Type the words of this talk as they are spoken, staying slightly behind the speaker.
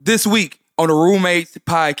this week on the Roommates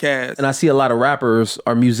Podcast. And I see a lot of rappers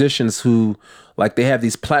or musicians who, like, they have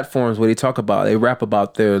these platforms where they rap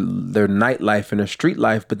about their nightlife and their street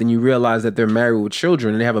life, but then you realize that they're married with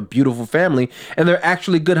children and they have a beautiful family and they're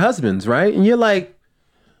actually good husbands, right? And you're like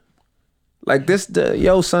this,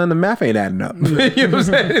 yo, son, the math ain't adding up. You know what I'm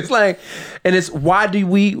saying? It's like, and it's why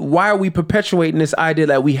are we perpetuating this idea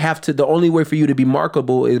that we have to, the only way for you to be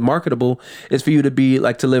marketable is for you to be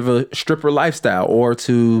like, to live a stripper lifestyle or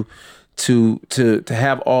to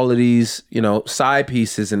have all of these, you know, side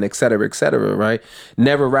pieces and et cetera, right?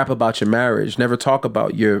 Never rap about your marriage, never talk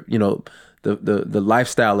about your, you know, the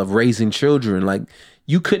lifestyle of raising children. Like,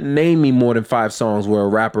 you couldn't name me more than 5 songs where a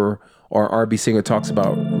rapper or R&B singer talks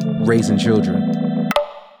about raising children.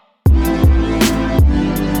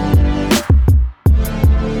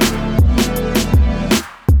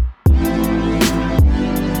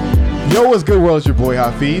 Yo, what's good, world? It's your boy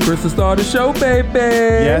Hafiz. Chris, the star of the show, baby.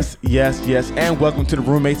 Yes. And welcome to the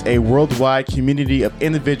Roommates, a worldwide community of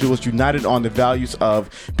individuals united on the values of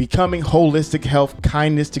becoming holistic health,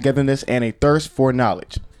 kindness, togetherness, and a thirst for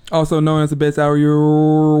knowledge. Also known as the best hour of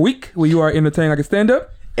your week, where you are entertained like a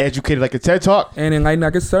stand-up, educated like a TED Talk, and enlightened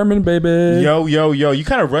like a sermon, baby. Yo. You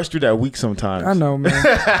kind of rush through that week sometimes. I know, man.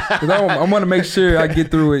 Because I want to make sure I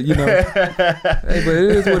get through it, you know. Hey, but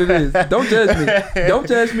it is what it is. Don't judge me. Don't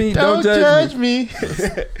judge me. Don't judge me.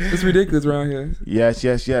 It's ridiculous around here. Yes.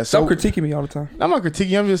 Stop critiquing me all the time. I'm not critiquing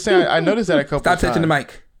you. I'm just saying I noticed that a couple Stop times. touching the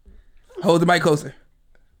mic. Hold the mic closer.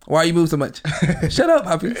 Why you move so much? Shut up,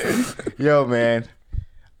 Happy. Yo, man.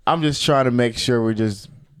 I'm just trying to make sure we're just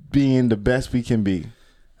being the best we can be.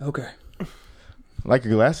 Okay. Like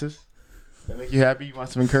your glasses. That make you happy? You want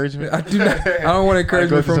some encouragement? I do not. I don't want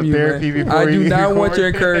encouragement from you, man. I do not want your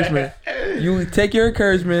encouragement. You take your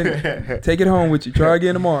encouragement, take it home with you. Try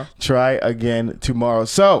again tomorrow. Try again tomorrow.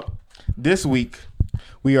 So, this week,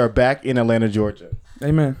 we are back in Atlanta, Georgia.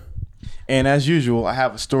 Amen. And as usual, I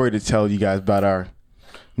have a story to tell you guys about our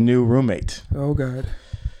new roommate. Oh, God.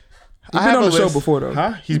 He's been on the show before, though.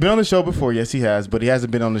 Huh? He's been on the show before. Yes, he has. But he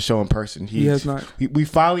hasn't been on the show in person. He has not. We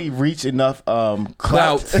finally reached enough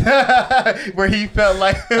clout where he felt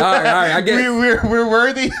like all right, I get we're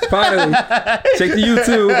worthy. Finally. Check the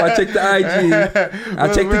YouTube. I check the IG.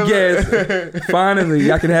 I check the guest. Finally,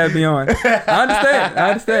 y'all can have me on. I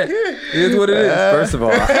understand. It is what it is. First of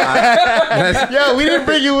all, yo, we didn't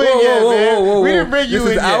bring you in yet, man. Whoa. We didn't bring you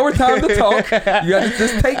in yet. This is our time to talk. You got to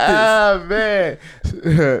just take this. Ah, man.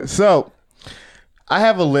 So, I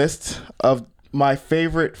have a list of my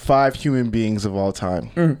favorite 5 human beings of all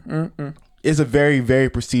time. It's a very, very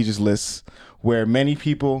prestigious list where many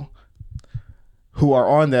people who are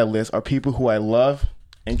on that list are people who I love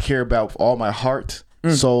and care about with all my heart,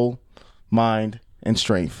 soul, mind, and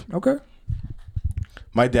strength. Okay.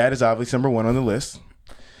 My dad is obviously number 1 on the list.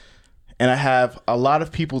 And I have a lot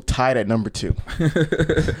of people tied at number 2.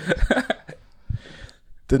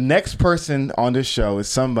 The next person on this show is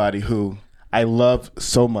somebody who I love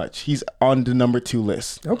so much. He's on the number 2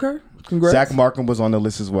 list. Okay. Congrats. Zach Markham was on the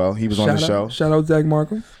list as well. He was on the show. Shout out Zach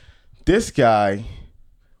Markham. This guy,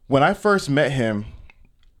 when I first met him,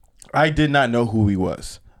 I did not know who he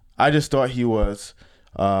was. I just thought he was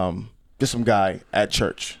just some guy at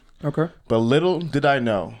church. Okay. But little did I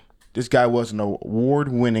know, this guy was an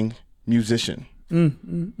award-winning musician.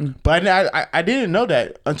 But I didn't know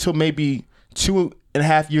that until maybe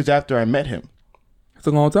 2.5 years after I met him. It's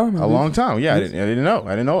a long time. A long time. Yeah, yes. I didn't know.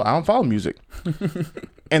 I don't follow music.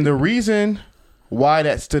 And the reason why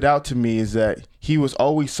that stood out to me is that he was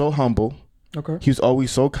always so humble. Okay. He was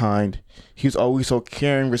always so kind. He was always so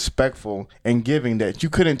caring, respectful, and giving that you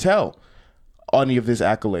couldn't tell any of his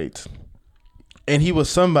accolades. And he was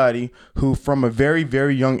somebody who, from a very,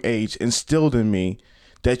 very young age, instilled in me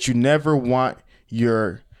that you never want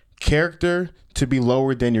your character to be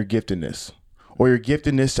lower than your giftedness, or your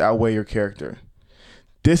giftedness to outweigh your character.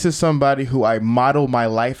 This is somebody who I model my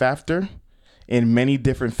life after in many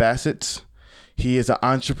different facets. He is a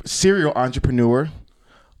serial entrepreneur,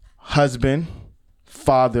 husband,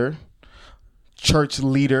 father, church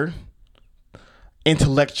leader,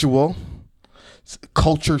 intellectual,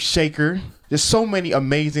 culture shaker. There's so many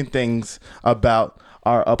amazing things about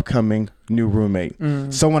our upcoming new roommate.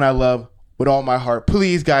 Someone I love with all my heart.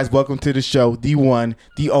 Please, guys, welcome to the show, the one,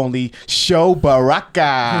 the only Show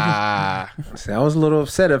Baraka. See, I was a little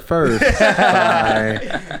upset at first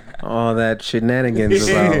by all that shenanigans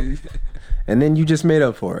about, and then you just made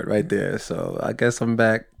up for it right there. So I guess I'm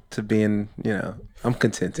back to being, I'm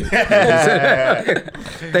contented.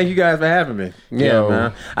 Thank you guys for having me. Yeah,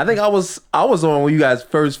 man. I think I was on when you guys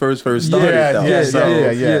first started. Yeah.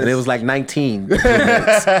 And it was like 19.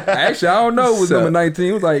 Actually, I don't know. It was number 19.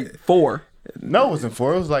 It was like 4. No, it wasn't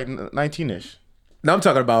 4. It was like 19-ish. No, I'm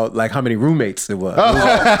talking about like how many roommates it was.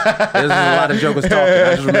 There's a lot of jokers talking.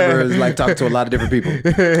 I just remember it was like talking to a lot of different people.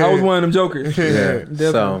 I was one of them jokers. Yeah.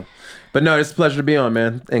 So, but no, it's a pleasure to be on,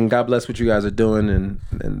 man. And God bless what you guys are doing. And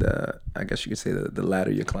I guess you could say the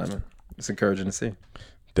ladder you're climbing. It's encouraging to see.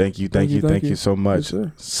 Thank you so much.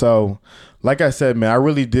 Yes, so, like I said, man, I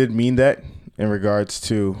really did mean that in regards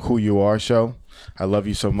to who you are, show. I love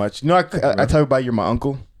you so much. I tell everybody you're my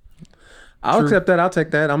uncle. I'll accept that. I'll take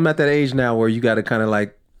that. I'm at that age now where you got to kind of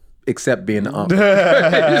like accept being the uncle.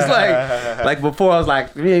 Just like before, I was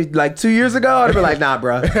like 2 years ago, I'd be like, nah,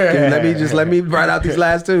 bro. Let me write out these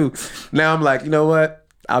last 2. Now I'm like, you know what?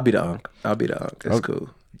 I'll be the uncle. It's cool.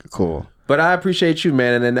 Cool. But I appreciate you,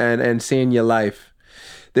 man, and seeing your life.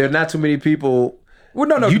 There are not too many people. Well,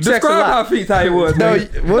 no. You describe Hafiz how he was.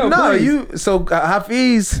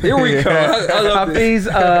 Hafiz. Here we go. I love Hafiz.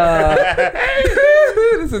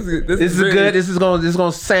 This is good. This is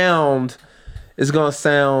gonna sound. It's gonna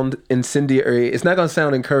sound incendiary. It's not gonna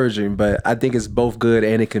sound encouraging, but I think it's both good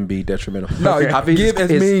and it can be detrimental. No, give as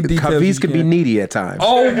many details. Hafiz can be needy at times.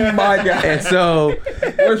 Oh my God! And so,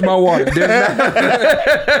 where's my water?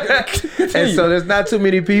 And so there's not too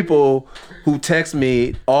many people who text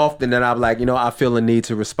me often that I'm like, I feel a need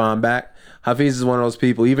to respond back. Hafiz is one of those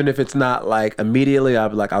people, even if it's not like immediately, I'll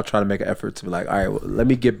be like, I'll try to make an effort to be like, all right, well, let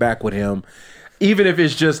me get back with him. Even if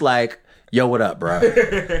it's just like, yo, what up, bro?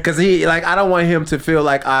 Because I don't want him to feel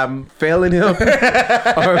like I'm failing him or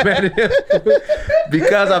mad at him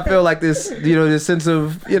because I feel like this, this sense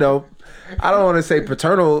of, I don't want to say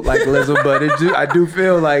paternal like Lizzo, but I do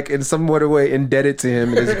feel like in some way indebted to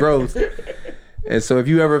him in his growth. And so if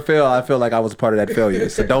you ever fail, I feel like I was a part of that failure.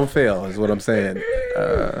 So don't fail is what I'm saying.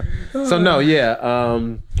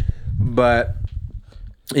 But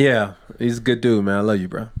yeah, he's a good dude, man. I love you,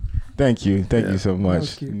 bro. Thank you so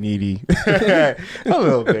much. Needy. A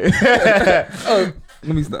little bit.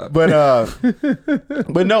 Let me stop. But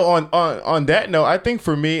no, on that note, I think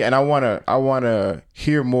for me, and I wanna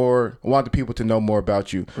hear more. I want the people to know more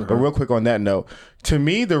about you. But real quick on that note, to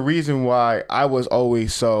me, the reason why I was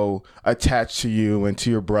always so attached to you and to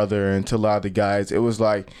your brother and to a lot of the guys, it was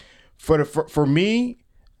like for me,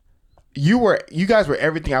 you guys were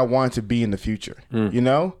everything I wanted to be in the future.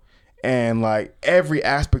 And like every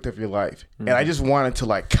aspect of your life. And I just wanted to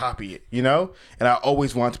like copy it, and I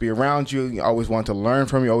always wanted to be around you. I always wanted to learn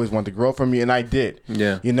from you, always wanted to grow from you. And I did,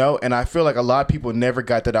 and I feel like a lot of people never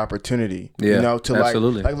got that opportunity, to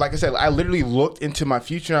absolutely. like I said, I literally looked into my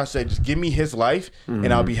future and I said, just give me his life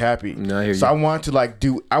and I'll be happy. I wanted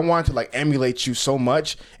to emulate you so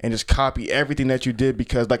much and just copy everything that you did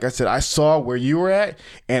because like I said, I saw where you were at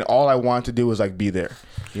and all I wanted to do was like be there,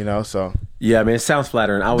 so. Yeah, I mean, it sounds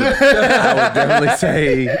flattering. I would definitely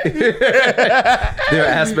say there are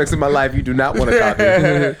aspects of my life you do not want to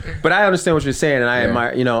copy. But I understand what you're saying, and I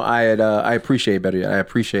admire. I appreciate better yet. I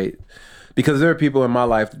appreciate because there are people in my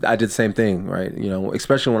life. I did the same thing, right?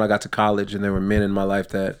 Especially when I got to college, and there were men in my life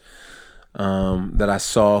that I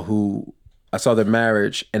saw their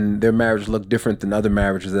marriage, and their marriage looked different than other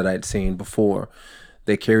marriages that I'd seen before.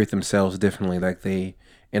 They carried themselves differently, like they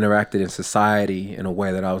interacted in society in a way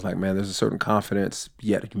that I was like, man, there's a certain confidence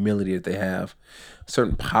yet humility that they have, a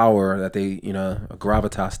certain power that they, a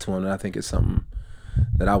gravitas to them. And I think it's something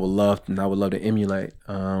that I would love to emulate.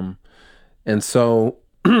 And so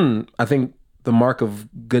I think the mark of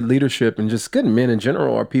good leadership and just good men in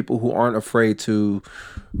general are people who aren't afraid to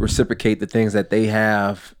reciprocate the things that they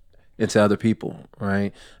have into other people,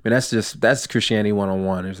 right? I mean, that's Christianity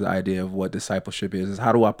 101 is the idea of what discipleship is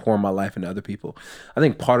how do I pour my life into other people? I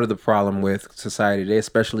think part of the problem with society today,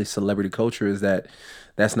 especially celebrity culture, is that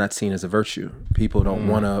that's not seen as a virtue. People don't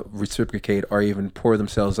want to reciprocate or even pour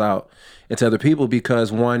themselves out into other people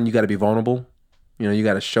because one, you got to be vulnerable. You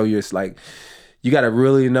got to show you you got to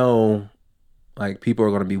really know like people are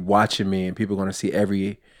going to be watching me and people are going to see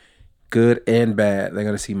every good and bad. They're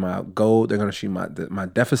going to see my goal. They're going to see my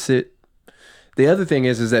deficit. The other thing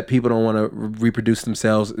is that people don't want to reproduce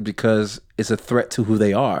themselves because it's a threat to who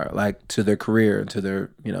they are, like to their career and to their,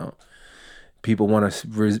 people want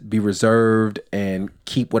to be reserved and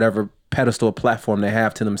keep whatever pedestal or platform they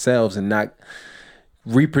have to themselves and not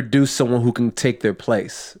reproduce someone who can take their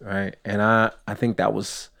place, right? And I think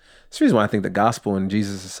that's the reason why I think the gospel and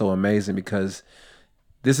Jesus is so amazing because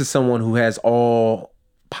this is someone who has all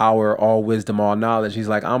power, all wisdom, all knowledge. He's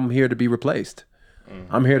like, I'm here to be replaced.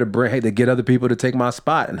 I'm here to get other people to take my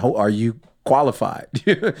spot. And are you qualified?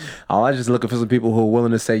 I just looking for some people who are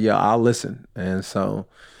willing to say, yeah, I'll listen. And so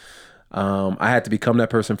I had to become that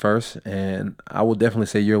person first. And I will definitely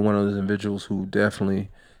say you're one of those individuals who definitely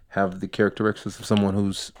have the characteristics of someone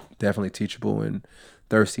who's definitely teachable and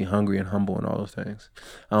thirsty, hungry, and humble, and all those things.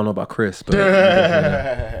 I don't know about Chris, but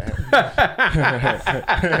I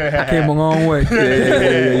came a long way.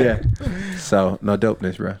 Yeah. So no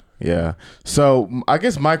dopeness, bro. Yeah. So I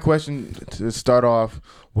guess my question to start off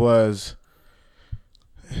was,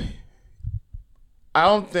 I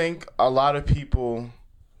don't think a lot of people,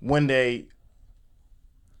 when they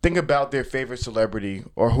think about their favorite celebrity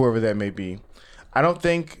or whoever that may be, I don't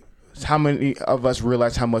think how many of us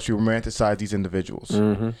realize how much we romanticize these individuals.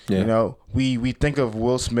 Mm-hmm. Yeah. You know, we think of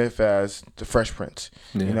Will Smith as the Fresh Prince.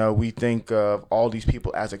 Yeah. You know, we think of all these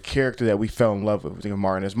people as a character that we fell in love with. We think of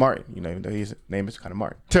Martin as Martin. You know, even though his name is kind of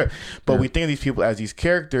Martin. But we think of these people as these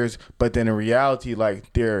characters. But then in reality,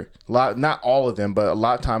 like they're not all of them, but a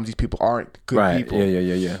lot of times these people aren't good people.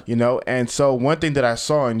 Yeah. You know, and so one thing that I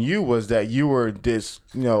saw in you was that you were this,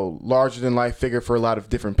 you know, larger than life figure for a lot of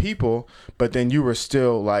different people, but then you were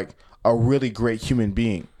still like a really great human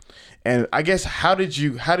being. And I guess how did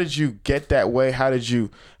you get that way? How did you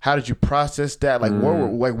process that? Like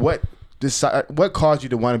what caused you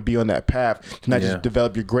to want to be on that path to not just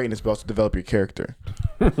develop your greatness, but also develop your character?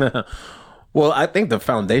 Well, I think the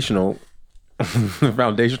foundational, I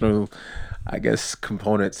guess,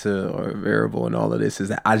 component to or variable in all of this is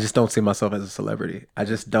that I just don't see myself as a celebrity. I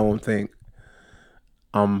just don't think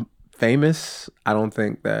I'm famous. I don't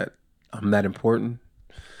think that I'm that important.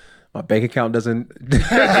 My bank account doesn't get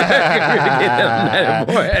that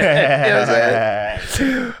important. You know what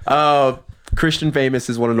I'm saying? Christian famous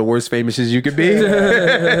is one of the worst famouses you could be.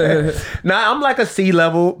 Now I'm like a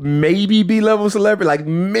C-level, maybe B-level celebrity. Like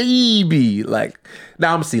maybe.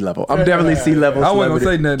 Now I'm C-level. I'm definitely C-level. I wasn't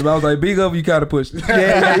gonna say nothing, but I was like, B-level, you kind of pushed.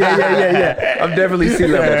 Yeah. I'm definitely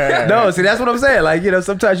C-level. No, see, that's what I'm saying. Like, you know,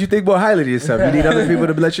 sometimes you think more highly of yourself. You need other people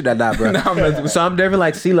to let you down. Nah, bro. So I'm definitely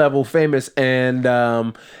like C-level famous, and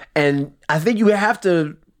I think you have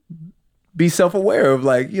to be self-aware of,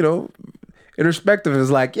 like, you know, introspective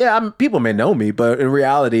is like, people may know me, but in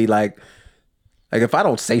reality, like if I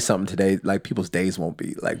don't say something today, like people's days won't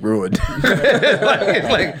be like ruined. It's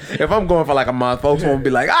like if I'm going for like a month, folks won't be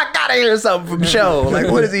like, I gotta hear something from Show.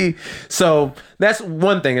 Like, what is he? So that's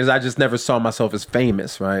one thing, is I just never saw myself as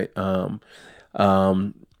famous, right?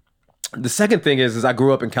 The second thing is I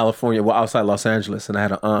grew up in California, outside Los Angeles, and I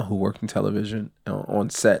had an aunt who worked in television on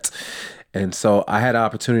sets. And so I had an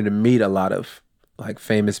opportunity to meet a lot of like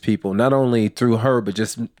famous people, not only through her, but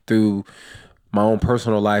through my own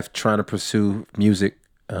personal life, trying to pursue music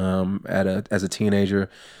as a teenager.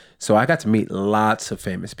 So I got to meet lots of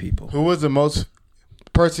famous people. Who was the most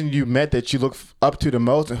person you met that you look up to the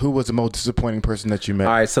most, and who was the most disappointing person that you met?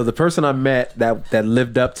 All right, so the person I met that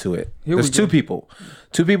lived up to it. There's two people.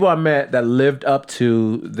 Two people I met that lived up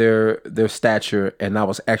to their stature, and I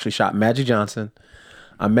was actually shot. Magic Johnson.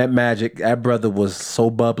 I met Magic. That brother was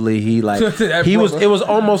so bubbly. He was. It was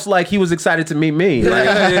almost like he was excited to meet me. Like,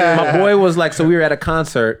 my boy was like. So we were at a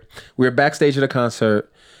concert. We were backstage at a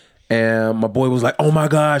concert, and my boy was like, "Oh my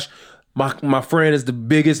gosh, my friend is the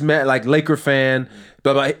biggest Laker fan.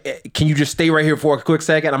 But can you just stay right here for a quick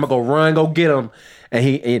second? I'm gonna go get him."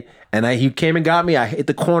 And he came and got me. I hit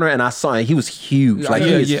the corner and I saw him. He was huge.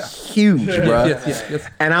 He was huge, bro. Yes.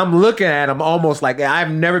 And I'm looking at him almost like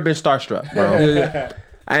I've never been starstruck, bro. Yeah.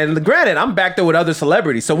 And granted, I'm back there with other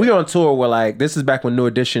celebrities. So we were on tour where, like, this is back when New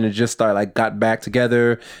Edition had just started, like, got back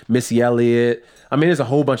together. Missy Elliott. I mean, there's a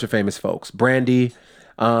whole bunch of famous folks. Brandy.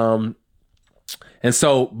 And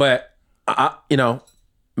so, but, you know,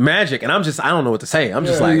 Magic. And I don't know what to say. I'm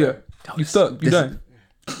just you stuck. You done.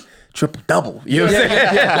 Triple double. You know what I'm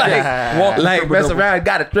saying? Like mess around,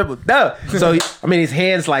 got a triple double. So, I mean, his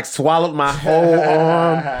hands, like, swallowed my whole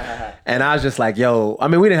arm. And I was just like, yo, I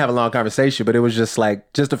mean, we didn't have a long conversation, but it was just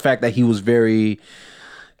like, just the fact that he was very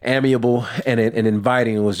amiable and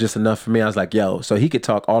inviting was just enough for me. I was like, yo, so he could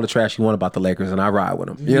talk all the trash he want about the Lakers and I ride with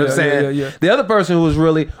him. You know what I'm saying? Yeah. The other person who was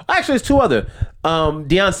really, actually it's two other.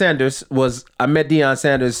 Deion Sanders I met Deion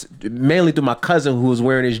Sanders mainly through my cousin who was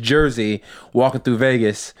wearing his jersey walking through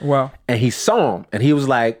Vegas. Wow. And he saw him and he was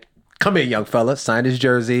like, come here, young fella, signed his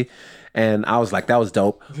jersey. And I was like, that was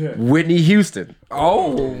dope. Yeah. Whitney Houston.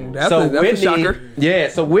 Oh, that's a shocker. Yeah,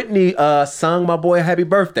 so Whitney sung my boy happy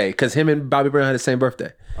birthday because him and Bobby Brown had the same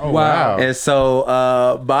birthday. Oh, wow. And so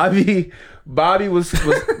Bobby Bobby was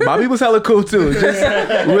hella cool too.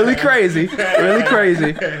 Just really crazy.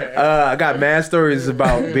 I got mad stories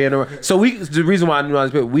about being around. So the reason why I knew I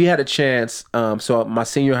was we had a chance. So my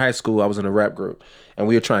senior high school, I was in a rap group, and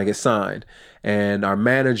we were trying to get signed. And our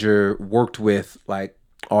manager worked with like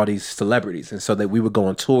all these celebrities, and so that we would go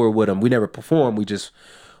on tour with them. We never performed.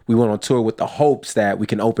 We went on tour with the hopes that we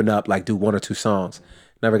can open up, like do 1 or 2 songs.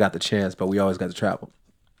 Never got the chance, but we always got to travel.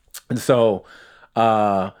 And so,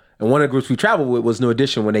 and one of the groups we traveled with was New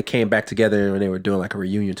Edition when they came back together and they were doing like a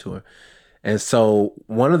reunion tour. And so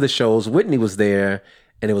one of the shows, Whitney was there,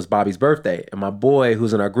 and it was Bobby's birthday. And my boy,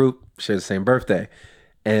 who's in our group, shared the same birthday.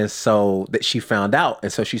 And so that she found out,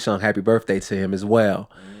 and so she sung happy birthday to him as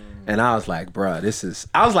well. And I was like, bruh,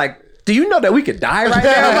 I was like, do you know that we could die right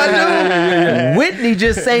now, my dude? Whitney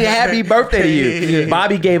just sang happy birthday to you.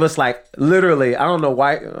 Bobby gave us like, literally, I don't know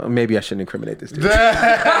why, maybe I shouldn't incriminate this dude.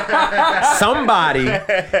 Somebody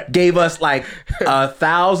gave us like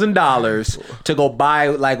 $1,000 to go buy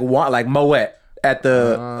like Moet at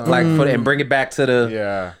the and bring it back to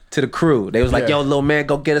the crew. They was like, yo, little man,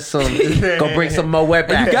 go get us some, go bring some Moet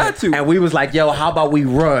back. You got to. And we was like, yo, how about we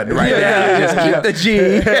run right now? Just keep the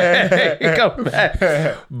G. Come back.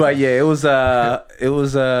 But yeah, it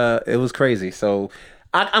was crazy. So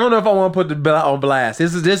I don't know if I want to put the on blast.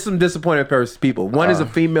 There's some disappointed people. One is a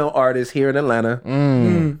female artist here in Atlanta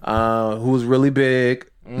who's really big.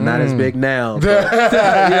 Not as big now. Talk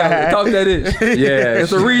that ish. Yeah.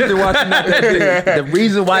 It's a reason why she's not that big. The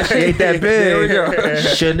reason why she ain't that big. There we go.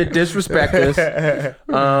 Shouldn't have disrespected us.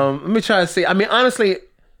 Let me try to see. I mean, honestly,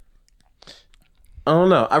 I don't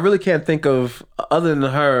know. I really can't think of, other than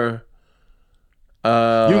her. You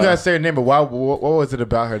gotta say her name, but what was it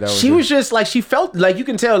about her that was? She was just like, she felt like, you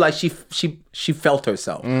can tell like she felt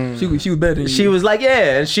herself. She was better than you. She was like,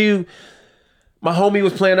 yeah, and my homie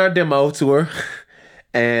was playing our demo to her.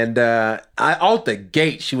 And out the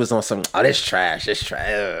gate, she was on some, this trash.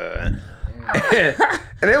 And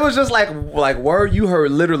it was just like word, you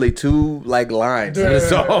heard literally 2 like lines in the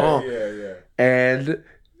song. And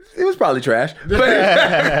it was probably trash.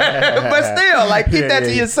 But still, like, keep that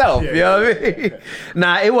to yourself. You know what I mean?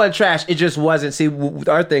 Nah, it wasn't trash. It just wasn't. See,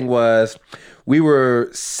 our thing was, we were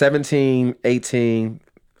 17, 18,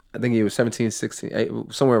 I think it was 17,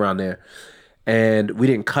 16, somewhere around there. And we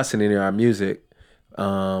didn't cuss in any of our music.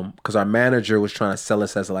 Because our manager was trying to sell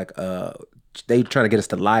us as like they trying to get us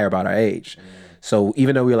to lie about our age. So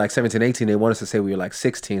even though we were like 17, 18, they want us to say we were like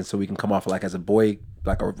 16 so we can come off like as a boy,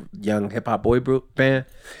 like a young hip hop boy band.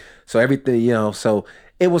 So everything, so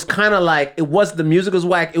it was kind of like, the music was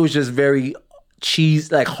whack, it was just very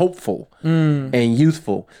like hopeful and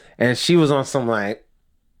youthful. And she was on some like,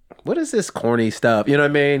 what is this corny stuff? You know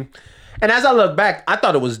what I mean? And as I look back, I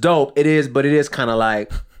thought it was dope. It is, but it is kind of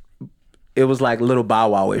like, it was like Little Bow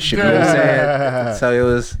Wow-ish, you know what I'm saying? So it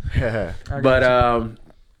was,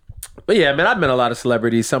 but yeah, man, I've met a lot of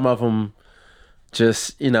celebrities. Some of them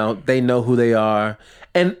just, they know who they are.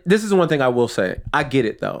 And this is one thing I will say. I get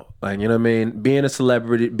it though. Like, you know what I mean? Being a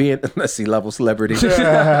celebrity, let's see, level celebrity.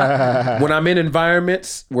 When I'm in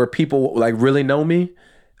environments where people like really know me,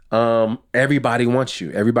 everybody wants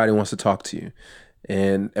you. Everybody wants to talk to you.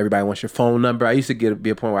 And everybody wants your phone number. I used to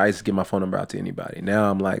be a point where I used to give my phone number out to anybody. Now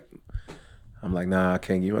I'm like, nah, I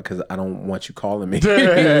can't give it because I don't want you calling me.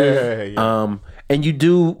 And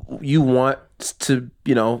you want to,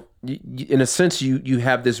 in a sense, you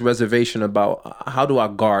have this reservation about how do I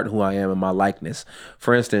guard who I am and my likeness.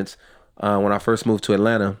 For instance, when I first moved to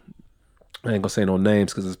Atlanta, I ain't gonna say no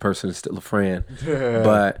names because this person is still a friend,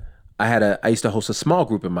 but I used to host a small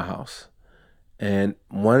group in my house. And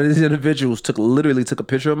one of these individuals literally took a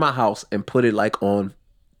picture of my house and put it like on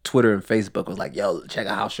Twitter and Facebook. Was like, yo, check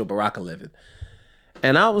out how show Baraka living.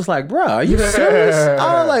 And I was like, bro, are you serious?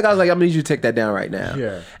 I was like, I'm gonna need you to take that down right now.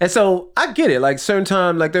 Yeah. And so I get it. Like certain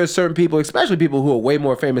time, like there are certain people, especially people who are way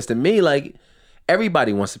more famous than me, like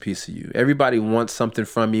everybody wants a piece of you. Everybody wants something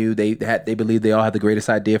from you. They believe they all have the greatest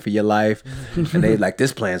idea for your life. And they like,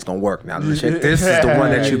 this plan's gonna work now. This is the one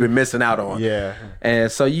that you've been missing out on. Yeah.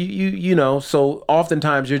 And so so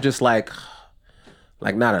oftentimes you're just like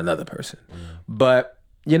not another person. But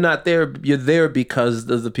you're not there. You're there because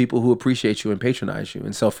of the people who appreciate you and patronize you.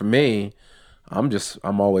 And so for me, I'm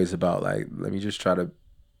always about like, let me just try to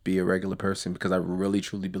be a regular person because I really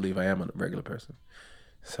truly believe I am a regular person.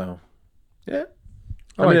 So, yeah.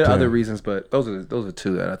 I mean, there are other reasons, but those are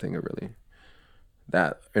 2 that I think are really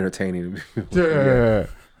that entertaining. Yeah.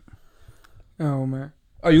 Oh man.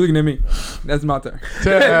 Oh, you looking at me? That's my turn.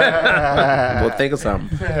 Well, think of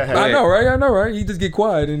something. I know, right? You just get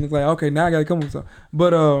quiet and it's like, okay, now I gotta come with something.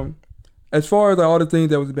 But as far as like all the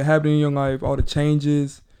things that was been happening in your life, all the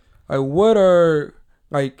changes, like what are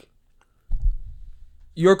like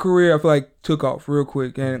your career? I feel like took off real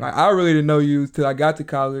quick, and like, I really didn't know you till I got to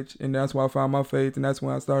college, and that's when I found my faith, and that's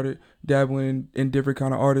when I started dabbling in different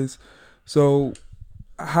kind of artists. So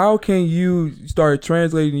how can you start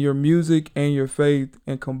translating your music and your faith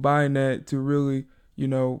and combine that to really,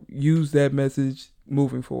 use that message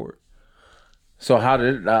moving forward? So how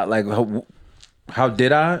did how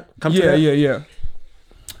did I come to that? Yeah.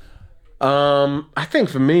 I think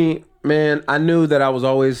for me, man, I knew that I was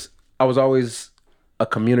always a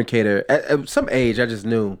communicator. At some age, I just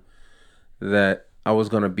knew that I was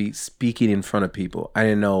gonna be speaking in front of people. I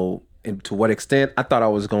didn't know to what extent. I thought I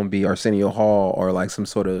was gonna be Arsenio Hall or like some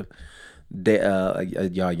sort of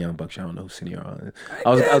y'all young bucks. I don't know who Arsenio Hall is. I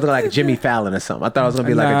was looking like Jimmy Fallon or something. I thought I was gonna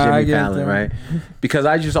be like a Jimmy Fallon, right? Because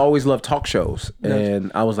I just always loved talk shows,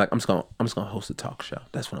 and I was like, I'm just gonna host a talk show.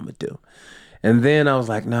 That's what I'm gonna do. And then I was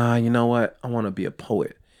like, nah, you know what? I want to be a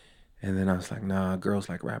poet. And then I was like, nah, girls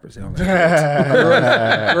like rappers. They don't like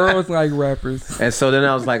rappers. Girls like rappers. And so then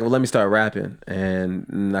I was like, well, let me start rapping.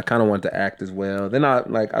 And I kind of wanted to act as well. Then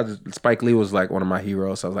Spike Lee was like one of my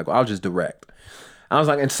heroes. So I was like, well, I'll just direct. I was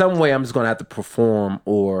like, in some way, I'm just going to have to perform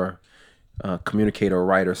or communicate or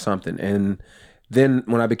write or something. And then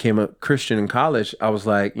when I became a Christian in college, I was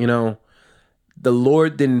like, the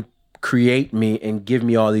Lord didn't create me and give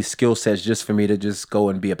me all these skill sets just for me to just go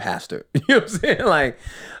and be a pastor. You know what I'm saying?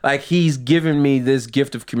 Like he's given me this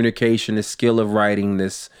gift of communication, this skill of writing,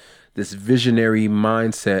 this visionary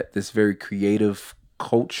mindset, this very creative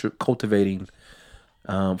culture cultivating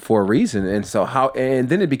for a reason. And so and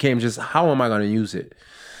then it became just how am I going to use it?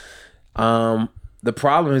 The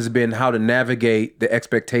problem has been how to navigate the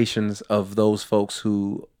expectations of those folks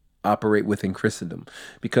who operate within Christendom,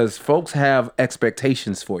 because folks have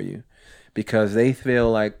expectations for you because they feel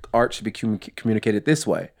like art should be communicated this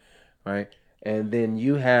way, right? And then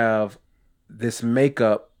you have this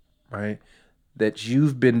makeup, right, that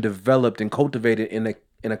you've been developed and cultivated in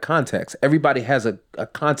a context. Everybody has a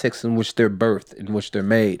context in which they're birthed, in which they're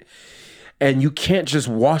made. And you can't just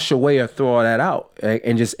wash away or throw all that out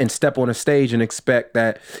and step on a stage and expect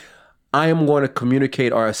that I am going to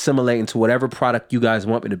communicate or assimilate into whatever product you guys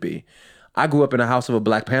want me to be. I grew up in a house of a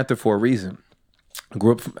Black Panther for a reason.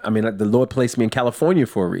 The Lord placed me in California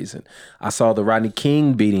for a reason. I saw the Rodney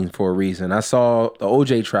King beating for a reason. I saw the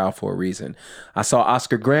OJ trial for a reason. I saw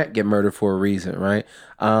Oscar Grant get murdered for a reason, right?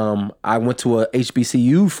 I went to a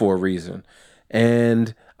HBCU for a reason.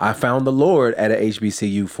 And I found the Lord at a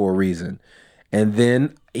HBCU for a reason. And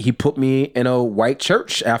then he put me in a white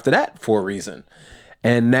church after that for a reason.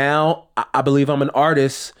 And now I believe I'm an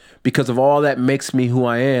artist because of all that makes me who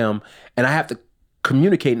I am. And I have to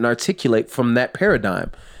communicate and articulate from that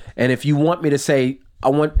paradigm. And if you want me to say,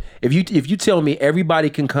 if you tell me everybody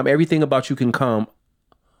can come, everything about you can come.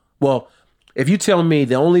 Well, if you tell me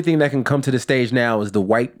the only thing that can come to the stage now is the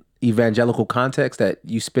white evangelical context that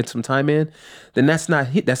you spent some time in, then that's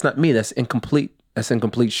not me. That's incomplete. That's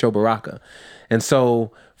incomplete show Baraka. And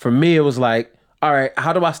so for me, it was like, all right,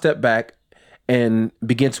 how do I step back and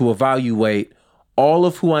begin to evaluate all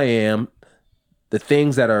of who I am, the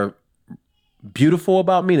things that are beautiful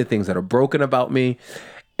about me, the things that are broken about me,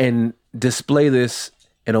 and display this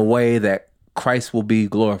in a way that Christ will be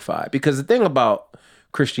glorified. Because the thing about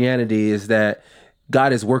Christianity is that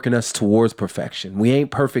God is working us towards perfection. We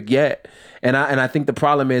ain't perfect yet. And I think the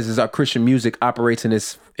problem is our Christian music operates in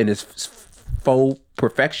this faux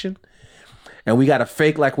perfection. And we got to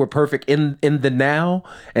fake like we're perfect in the now.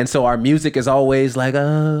 And so our music is always like,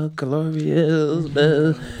 oh, glorious.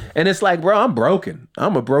 And it's like, bro, I'm broken.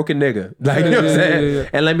 I'm a broken nigga. Like, you know what I'm saying? Yeah.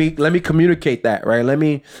 And let me communicate that, right? Let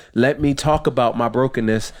me talk about my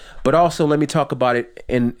brokenness, but also let me talk about it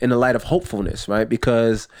in the light of hopefulness, right?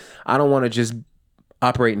 Because I don't want to just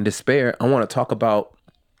operate in despair. I want to talk about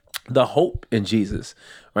the hope in Jesus,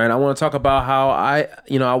 right? I want to talk about how I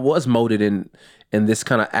was molded in this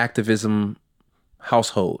kind of activism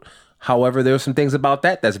household. However, there are some things about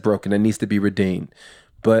that's broken that needs to be redeemed.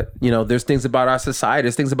 But, there's things about our society,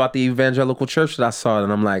 there's things about the evangelical church that I saw,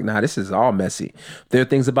 and I'm like, nah, this is all messy. There are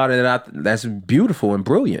things about it that's beautiful and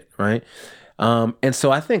brilliant, right? And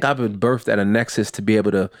so I think I've been birthed at a nexus to be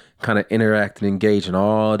able to kind of interact and engage in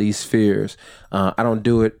all these spheres. I don't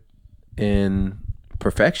do it in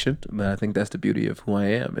perfection, but I think that's the beauty of who I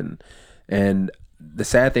am. And the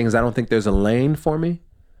sad thing is I don't think there's a lane for me.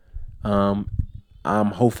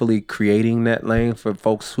 I'm hopefully creating that lane for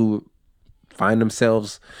folks who find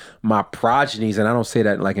themselves my progenies, and I don't say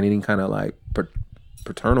that like in any kind of like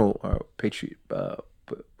paternal or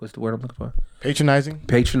what's the word I'm looking for?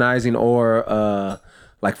 Patronizing or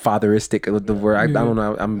like fatheristic with the word. I don't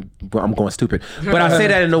know. I'm going stupid, but I say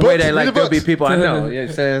that in a way that like there'll be people I know. You know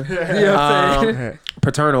what I'm saying?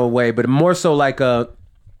 Paternal way, but more so like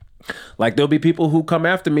there'll be people who come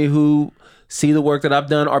after me who see the work that I've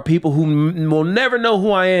done, or people who will never know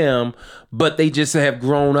who I am, but they just have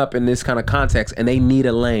grown up in this kind of context and they need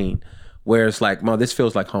a lane where it's like, "Mom, this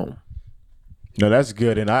feels like home." No, that's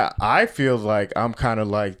good, and I feel like I'm kind of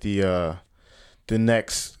like the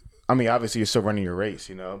next. I mean, obviously you're still running your race,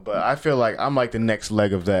 you know, but I feel like I'm like the next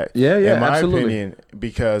leg of that. Yeah, in my absolutely. opinion,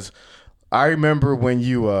 because I remember when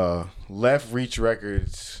you left Reach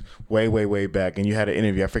Records way back, and you had an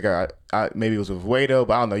interview. I figure maybe it was with Wado,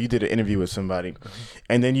 but I don't know. You did an interview with somebody,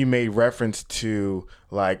 and then you made reference to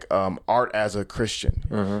like art as a Christian.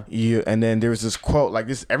 And then there was this quote like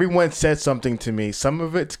this. Everyone said something to me. Some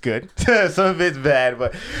of it's good, some of it's bad,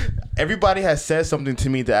 but everybody has said something to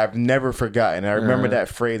me that I've never forgotten. I remember that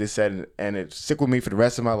phrase it said, and it stuck with me for the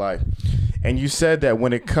rest of my life. And you said that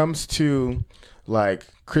when it comes to like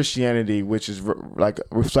Christianity, which is like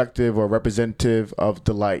reflective or representative of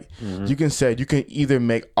the light, you can either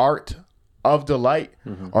make art of the light,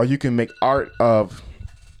 or you can make art of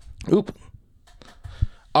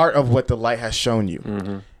what the light has shown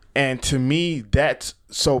you. And to me, that's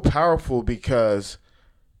so powerful, because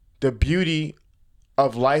the beauty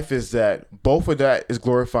of life is that both of that is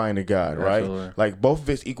glorifying to God, right? Absolutely. Like both of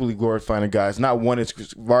it's equally glorifying to God. It's not one is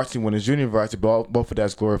varsity, one is junior varsity, but both of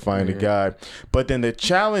that's glorifying to God. But then the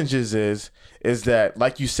challenge is that,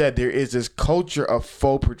 like you said, there is this culture of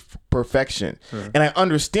faux perfection. And I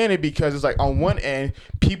understand it, because it's like on one end,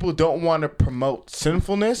 people don't want to promote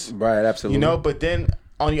sinfulness. Right, absolutely. You know, but then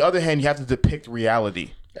on the other hand, you have to depict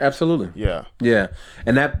reality. Absolutely. Yeah.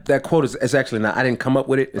 And that quote is actually not, I didn't come up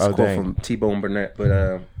with it. It's a quote from T-Bone Burnett, but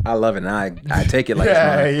I love it, and I take it like it's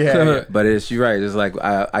mine. Yeah. But you're right. It's like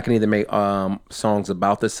I can either make songs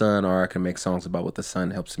about the sun, or I can make songs about what the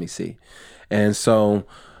sun helps me see. And so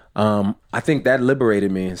I think that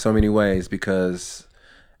liberated me in so many ways, because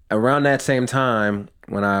around that same time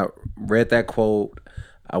when I read that quote,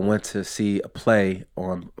 I went to see a play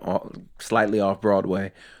on slightly off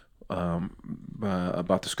Broadway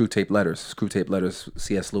about the Screw Tape Letters,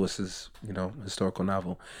 C.S. Lewis's, historical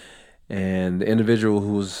novel. And the individual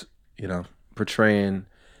who was, portraying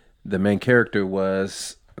the main character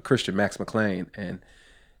was a Christian, Max McLean. And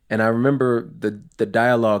I remember the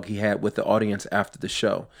dialogue he had with the audience after the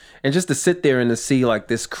show. And just to sit there and to see like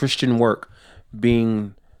this Christian work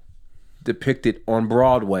being depicted on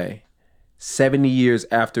Broadway 70 years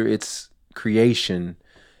after its creation,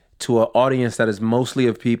 to an audience that is mostly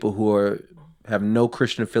of people who have no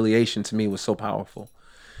Christian affiliation, to me was so powerful.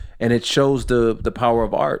 And it shows the power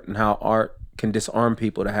of art and how art can disarm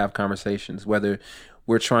people to have conversations, whether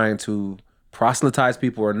we're trying to proselytize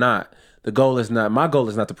people or not. My goal is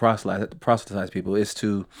not to proselytize people. It's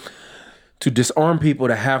to disarm people,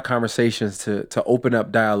 to have conversations, to open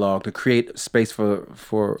up dialogue, to create space for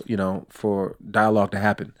dialogue to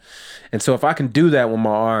happen. And so if I can do that with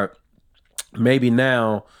my art, maybe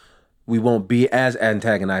now we won't be as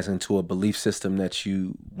antagonizing to a belief system that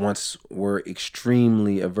you once were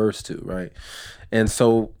extremely averse to, right? And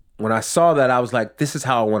so when I saw that, I was like, this is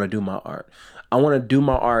how I want to do my art. I want to do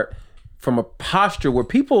my art from a posture where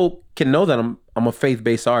people can know that I'm a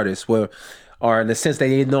faith-based artist, or in the sense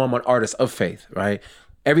they know I'm an artist of faith, right?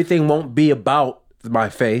 Everything won't be about my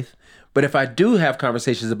faith, but if I do have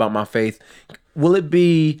conversations about my faith, will it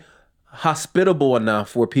be hospitable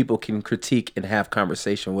enough where people can critique and have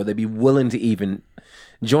conversation? Will they be willing to even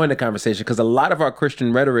join the conversation? Because a lot of our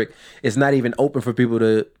Christian rhetoric is not even open for people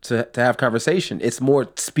to have conversation. It's more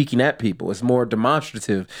speaking at people. It's more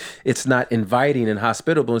demonstrative. It's not inviting and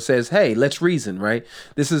hospitable and says, hey, let's reason, right?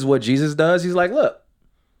 This is what Jesus does. He's like, look,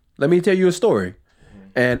 let me tell you a story.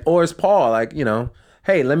 Or it's Paul, like,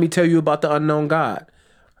 hey, let me tell you about the unknown God.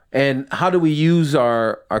 And how do we use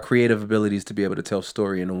our creative abilities to be able to tell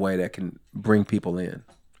story in a way that can bring people in?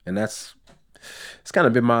 And it's kind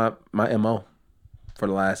of been my MO for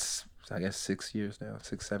the last, I guess, 6 years now,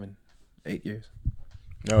 6, 7, 8 years.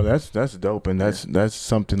 No, that's dope. And that's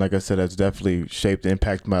something, like I said, that's definitely shaped and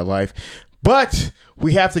impacted my life. But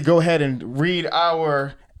we have to go ahead and read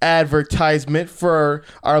our advertisement for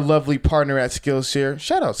our lovely partner at Skillshare.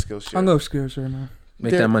 Shout out Skillshare. I love Skillshare, man.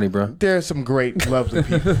 Make that money, bro. There's some great, lovely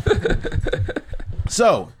people.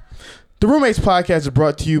 So, The Roommates Podcast is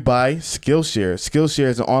brought to you by Skillshare. Skillshare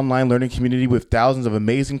is an online learning community with thousands of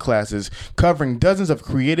amazing classes covering dozens of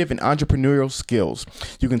creative and entrepreneurial skills.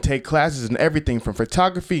 You can take classes in everything from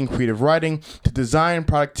photography and creative writing to design,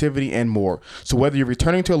 productivity, and more. So whether you're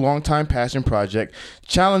returning to a long-time passion project,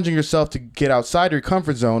 challenging yourself to get outside your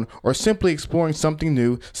comfort zone, or simply exploring something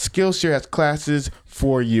new, Skillshare has classes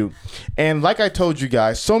for you. And like I told you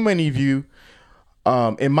guys, so many of you,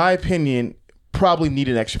 in my opinion, probably need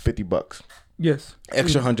an extra $50. Yes.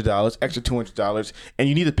 Extra $100, extra $200, and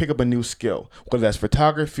you need to pick up a new skill, whether that's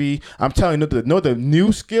photography. I'm telling you, know the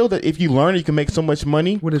new skill that if you learn, you can make so much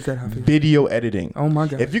money. What is that, Hafiz? Video editing. Oh my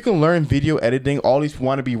God. If you can learn video editing, all these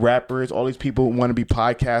want to be rappers, all these people want to be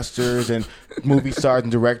podcasters and movie stars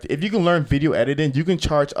and directors. If you can learn video editing, you can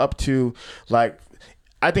charge up to like,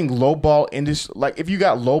 I think lowball industry. Like if you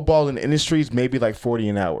got lowball in the industries, maybe like $40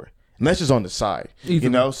 an hour. And that's just on the side, you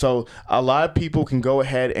know? So a lot of people can go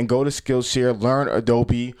ahead and go to Skillshare, learn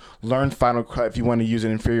Adobe, learn Final Cut if you want to use an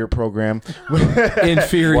inferior program.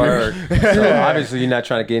 Inferior. Word. So obviously you're not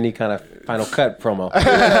trying to get any kind of Final Cut promo.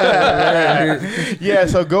 Yeah,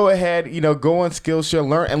 so go ahead, go on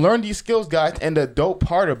Skillshare, learn these skills, guys. And the dope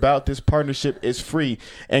part about this partnership is free.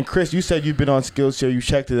 And Chris, you said you've been on Skillshare, you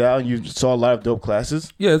checked it out, and you saw a lot of dope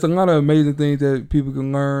classes. Yeah, it's a lot of amazing things that people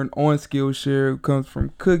can learn on Skillshare. It comes from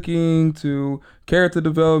cooking to character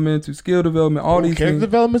development to skill development, all these character things.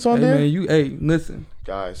 development's on there? Man, listen.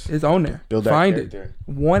 Guys. It's on there. Build that Find character. it.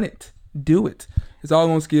 Want it. Do it. It's all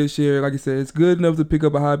on Skillshare. Like I said, it's good enough to pick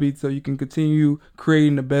up a hobby so you can continue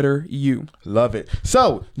creating a better you. Love it.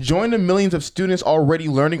 So, join the millions of students already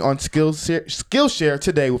learning on Skillshare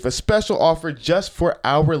today with a special offer just for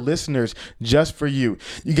our listeners, just for you.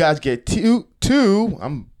 You guys get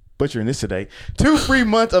I'm butchering this today, 2 free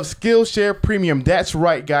months of Skillshare Premium. That's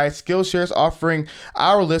right, guys. Skillshare is offering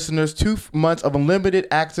our listeners 2 months of unlimited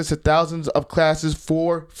access to thousands of classes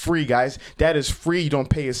for free, guys. That is free. You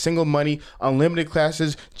don't pay a single money. Unlimited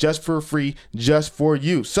classes just for free, just for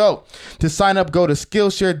you. So to sign up, go to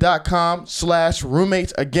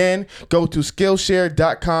Skillshare.com/roommates. Again, go to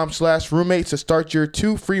Skillshare.com/roommates to start your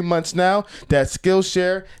 2 free months now. That's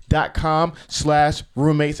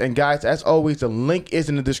Skillshare.com/roommates. And guys, as always, the link is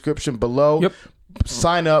in the description below. Yep.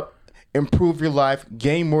 Sign up, improve your life,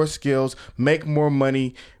 gain more skills, make more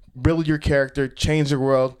money, build your character, change the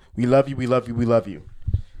world. We love you. We love you. We love you.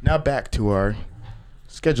 Now back to our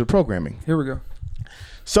scheduled programming. Here we go.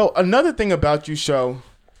 So another thing about you, show,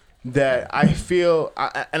 that I feel,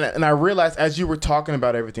 and I realized as you were talking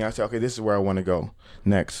about everything, I said, okay, this is where I want to go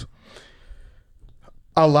next.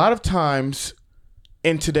 A lot of times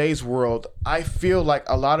in today's world, I feel like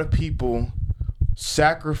a lot of people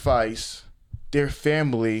sacrifice their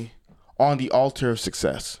family on the altar of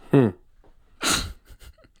success.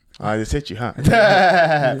 I just hit you, huh?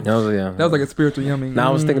 That was like a spiritual yummy. Now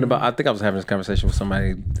I was thinking about, I think I was having this conversation with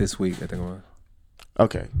somebody this week, I think it was.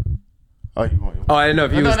 Okay. Oh, you want? Oh, I didn't know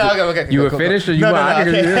if you were finished or you No, want.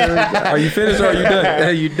 Are you finished or are you done?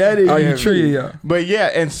 Are you done? Are you treated? Yeah. But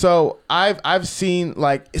yeah, and so I've seen,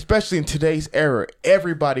 like, especially in today's era,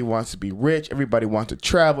 everybody wants to be rich, everybody wants to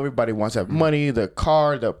travel, everybody wants to have money, the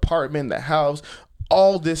car, the apartment, the house,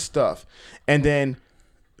 all this stuff. And then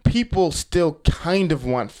people still kind of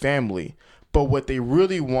want family, but what they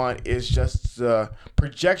really want is just the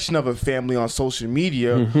projection of a family on social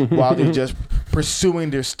media while they're just pursuing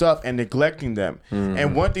their stuff and neglecting them.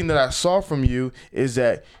 And one thing that I saw from you is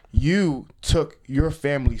that you took your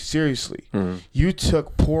family seriously. You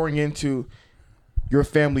took pouring into your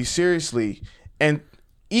family seriously. And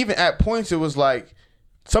even at points, it was like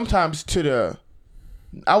sometimes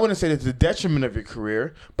I wouldn't say that's the detriment of your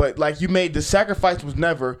career, but like you made the sacrifice was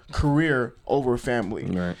never career over family,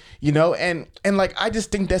 right? And like I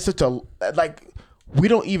just think that's such a, like, we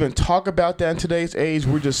don't even talk about that in today's age.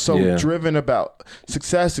 We're just so driven about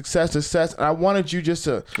success. And I wanted you just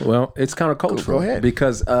to, well, it's kind of cultural. Go ahead.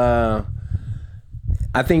 Because I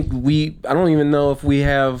think I don't even know if we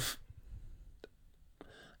have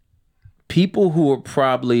people who are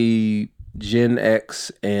probably Gen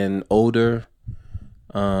X and older.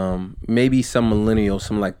 Maybe some millennials,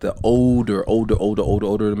 some like the older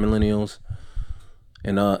millennials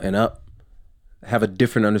and up have a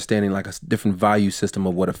different understanding, like a different value system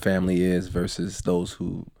of what a family is versus those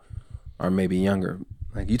who are maybe younger.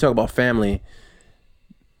 Like you talk about family,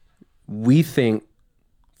 we think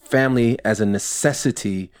family as a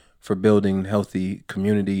necessity for building healthy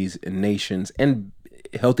communities and nations and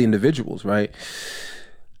healthy individuals, right?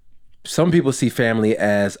 Some people see family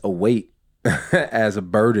as a weight, as a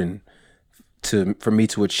burden for me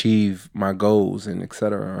to achieve my goals and et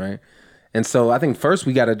cetera, right? And so I think first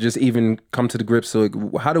we got to just even come to the grips. So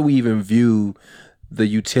how do we even view the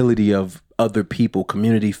utility of other people,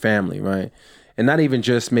 community, family, right? And not even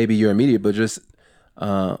just maybe your immediate, but just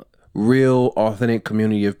real, authentic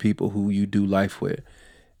community of people who you do life with.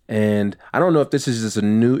 And I don't know if this is just a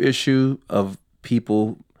new issue of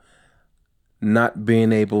people not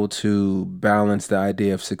being able to balance the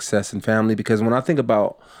idea of success and family. Because when I think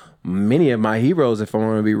about many of my heroes, if I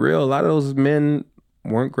want to be real, a lot of those men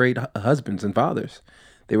weren't great husbands and fathers.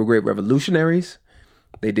 They were great revolutionaries.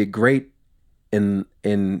 They did great in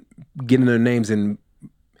getting their names in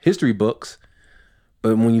history books.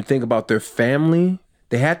 But when you think about their family,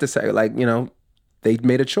 they had to say, like, you know, they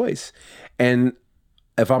made a choice. And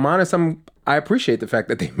if I'm honest, I appreciate the fact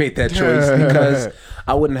that they made that choice, because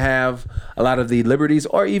I wouldn't have a lot of the liberties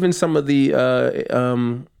or even some of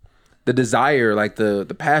the desire, like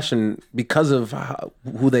the passion, because of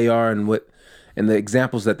who they are and the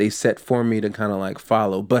examples that they set for me to kind of like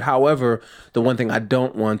follow. But however, the one thing I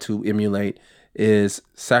don't want to emulate is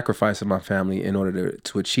sacrificing my family in order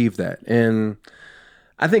to achieve that. And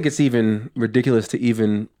I think it's even ridiculous to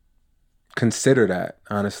even consider that,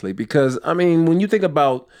 honestly, because I mean, when you think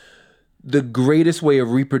about the greatest way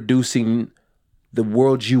of reproducing the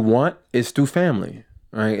world you want is through family,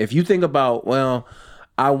 right? If you think about, well,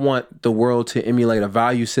 I want the world to emulate a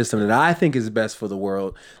value system that I think is best for the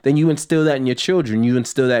world, then you instill that in your children, you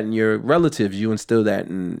instill that in your relatives, you instill that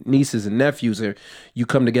in nieces and nephews, or you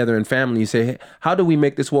come together in family, you say, hey, how do we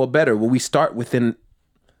make this world better? Well, we start within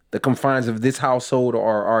the confines of this household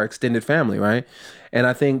or our extended family, right? And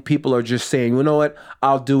I think people are just saying, you know what,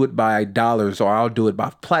 I'll do it by dollars, or I'll do it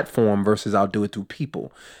by platform versus I'll do it through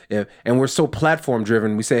people. And we're so platform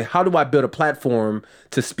driven. We say, how do I build a platform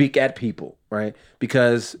to speak at people, right?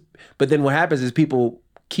 But then what happens is people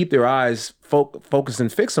keep their eyes focused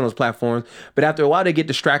and fixed on those platforms, but after a while they get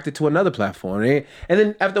distracted to another platform, right? And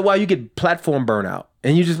then after a while you get platform burnout,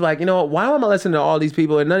 and you just like, you know what, why am I listening to all these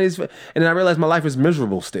people and none of these? And then I realize my life is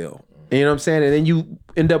miserable still. You know what I'm saying? And then you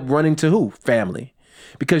end up running to who? Family.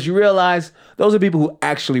 Because you realize those are people who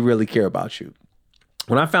actually really care about you.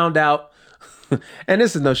 When I found out, and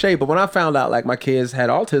this is no shade, but when I found out like my kids had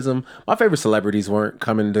autism, my favorite celebrities weren't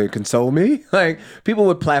coming to console me. Like people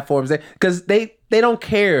with platforms, because they don't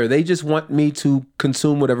care. They just want me to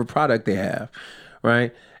consume whatever product they have,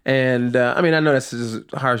 right? And I mean, I know this is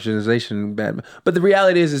a harsh generalization, bad, but the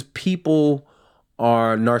reality is people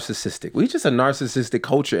are narcissistic. We just a narcissistic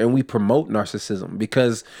culture, and we promote narcissism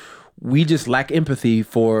because we just lack empathy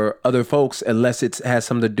for other folks unless it has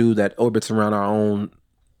something to do that orbits around our own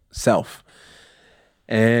self.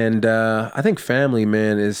 And I think family,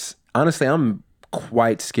 man, is honestly, I'm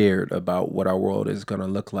quite scared about what our world is going to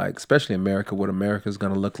look like, especially America, what America is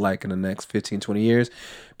going to look like in the next 15, 20 years,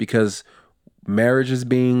 because marriage is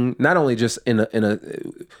being not only just I'm not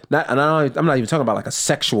even talking about like a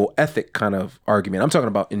sexual ethic kind of argument. I'm talking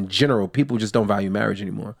about in general, people just don't value marriage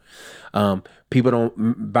anymore. People don't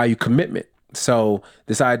value commitment. So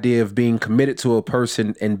this idea of being committed to a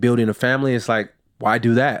person and building a family is like, why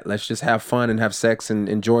do that? Let's just have fun and have sex and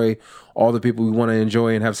enjoy all the people we want to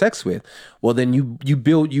enjoy and have sex with. Well, then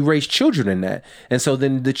you raise children in that. And so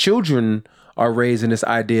then the children are raised in this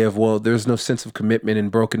idea of, well, there's no sense of commitment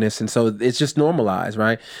and brokenness. And so it's just normalized,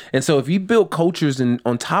 right? And so if you build cultures and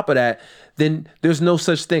on top of that, then there's no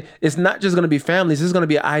such thing. It's not just going to be families. It's going to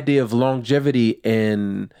be an idea of longevity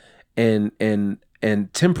and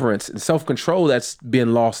temperance and self-control that's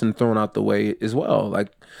being lost and thrown out the way as well.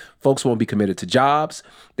 Like folks won't be committed to jobs.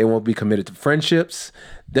 They won't be committed to friendships.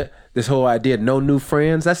 This whole idea of no new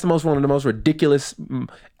friends, that's one of the most ridiculous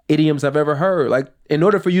idioms I've ever heard. Like in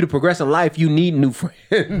order for you to progress in life, you need new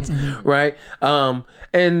friends, right?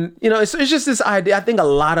 And you know, it's just this idea. I think a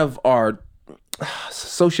lot of our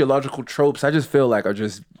sociological tropes, I just feel like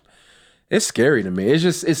it's scary to me.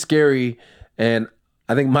 It's scary. And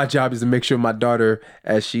I think my job is to make sure my daughter,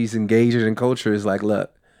 as she's engaged in culture, is like,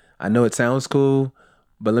 look, I know it sounds cool,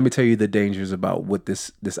 but let me tell you the dangers about what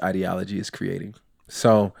this ideology is creating.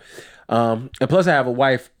 So, and plus I have a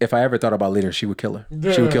wife, if I ever thought about leaving her, she would kill her.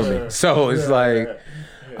 She would kill me. So it's like,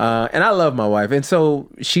 and I love my wife. And so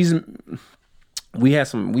we've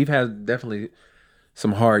had definitely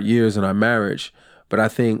some hard years in our marriage, but I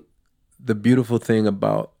think the beautiful thing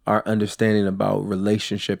about our understanding about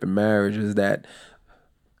relationship and marriage is that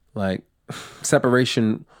like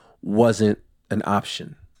separation wasn't an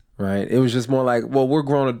option, right? It was just more like, well, we're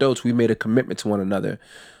grown adults. We made a commitment to one another.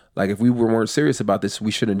 Like if we weren't serious about this,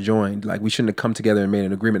 we shouldn't have joined. Like we shouldn't have come together and made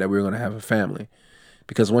an agreement that we were going to have a family.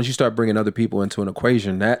 Because once you start bringing other people into an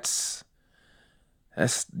equation, you're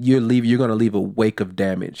going to leave a wake of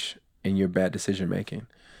damage in your bad decision making.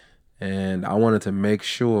 and I wanted to make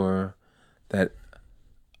sure that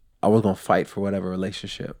I was gonna fight for whatever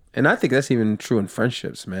relationship. And I think that's even true in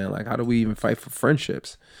friendships, man. Like, how do we even fight for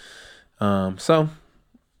friendships? So,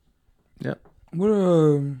 yeah. What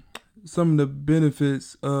are some of the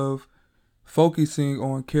benefits of focusing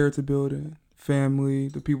on character building, family,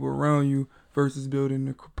 the people around you, versus building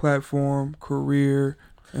a platform, career,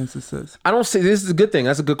 and success? I don't see, this is a good thing.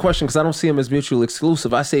 That's a good question, because I don't see them as mutually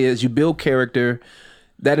exclusive. I say as you build character,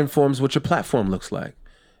 that informs what your platform looks like.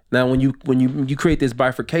 Now, when you create this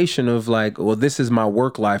bifurcation of like, well, this is my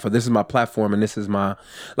work life, or this is my platform, and this is my,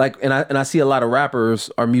 like, and I see a lot of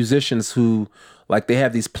rappers or musicians who, like, they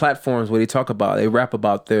have these platforms where they rap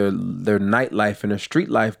about their nightlife and their street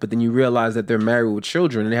life, but then you realize that they're married with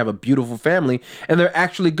children and they have a beautiful family and they're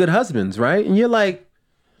actually good husbands, right? And you're like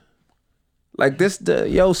this,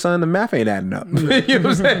 yo, son, the math ain't adding up. You know what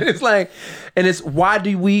I'm saying? It's like, and it's why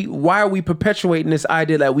are we perpetuating this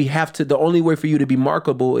idea that we have to, the only way for you to be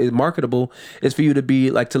marketable is for you to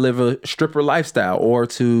be like, to live a stripper lifestyle, or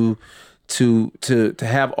to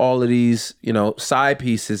have all of these, you know, side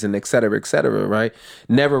pieces and et cetera, right?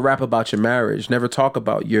 Never rap about your marriage, never talk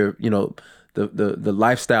about your, you know, the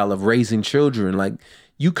lifestyle of raising children. Like,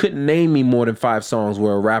 you couldn't name me more than 5 songs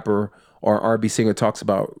where a rapper or R&B singer talks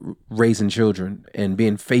about raising children and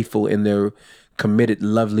being faithful in their committed,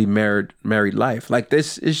 lovely married life. Like,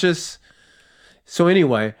 this is just, so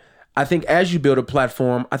anyway, I think as you build a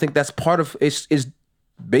platform, I think that's part of, it's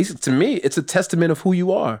basic to me, it's a testament of who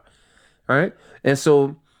you are. Right. And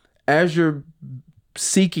so as you're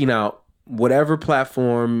seeking out whatever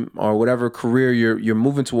platform or whatever career you're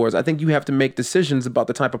moving towards, I think you have to make decisions about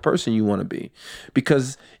the type of person you want to be,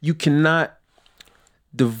 because you cannot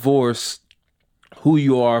divorce who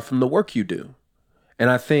you are from the work you do. And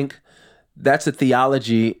I think that's a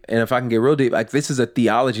theology. And if I can get real deep, like, this is a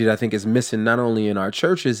theology that I think is missing not only in our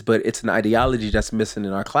churches, but it's an ideology that's missing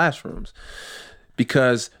in our classrooms.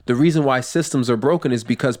 Because the reason why systems are broken is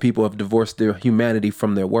because people have divorced their humanity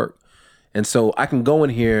from their work. And so I can go in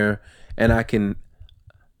here and I can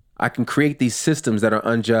create these systems that are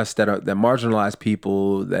unjust, that marginalize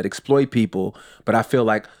people, that exploit people. But I feel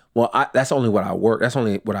like, well, that's only what I work. That's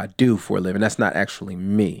only what I do for a living. That's not actually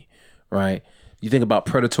me, right? You think about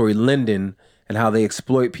predatory lending and how they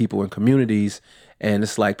exploit people in communities, and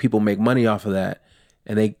it's like people make money off of that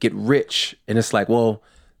and they get rich. And it's like, well,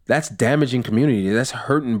 that's damaging community. That's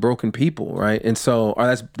hurting broken people, right? And so, or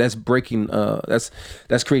that's breaking. That's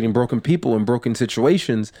creating broken people and broken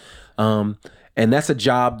situations, and that's a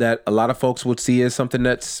job that a lot of folks would see as something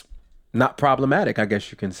that's not problematic, I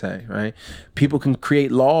guess you can say, right? People can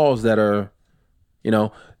create laws that are, you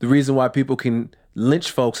know, the reason why people can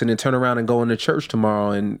lynch folks and then turn around and go into church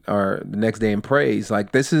tomorrow or the next day and praise.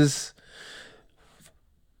 Like, this is,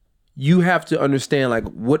 you have to understand, like,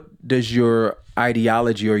 what does your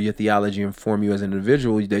ideology or your theology inform you as an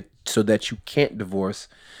individual, so that you can't divorce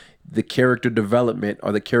the character development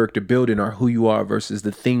or the character building or who you are versus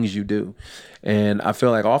the things you do. And I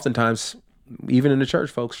feel like oftentimes, even in the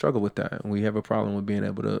church, folks struggle with that. And we have a problem with being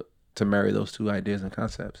able to marry those two ideas and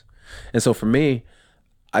concepts. And so for me,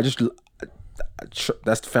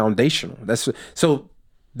 that's foundational. So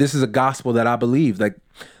this is a gospel that I believe. Like,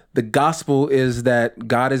 the gospel is that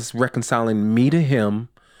God is reconciling me to him.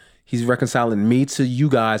 He's reconciling me to you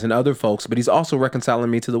guys and other folks, but he's also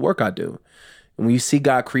reconciling me to the work I do. And when you see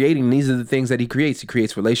God creating, these are the things that he creates. He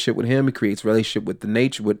creates relationship with him. He creates relationship with the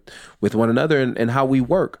nature, with one another, and how we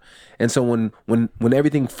work. And so when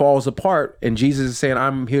everything falls apart and Jesus is saying,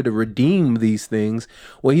 I'm here to redeem these things,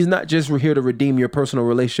 well, he's not just here to redeem your personal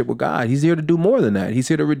relationship with God. He's here to do more than that. He's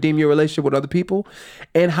here to redeem your relationship with other people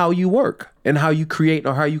and how you work and how you create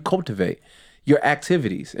or how you cultivate your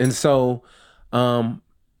activities. And so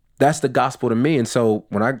that's the gospel to me. And so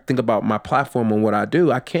when I think about my platform and what I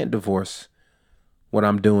do, I can't divorce what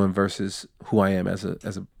I'm doing versus who I am as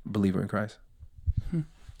a believer in Christ.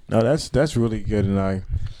 No, that's really good, and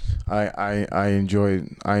I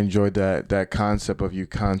enjoyed that concept of you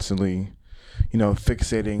constantly, you know,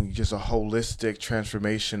 fixating just a holistic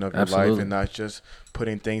transformation of your life, and not just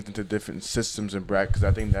putting things into different systems and brackets. Because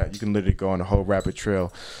I think that you can literally go on a whole rabbit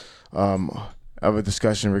trail of a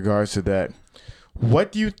discussion in regards to that.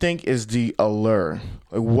 What do you think is the allure?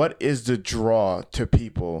 Like, what is the draw to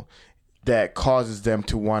people that causes them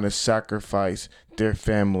to want to sacrifice their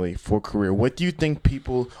family for career? What do you think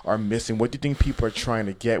people are missing? What do you think people are trying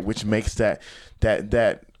to get, which makes that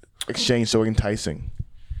exchange so enticing?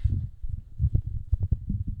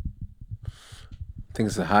 I think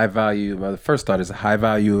it's a high value. Well, the first thought is a high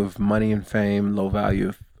value of money and fame, low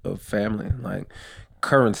value of family. Like,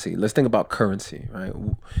 currency. Let's think about currency, right?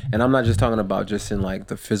 And I'm not just talking about just in like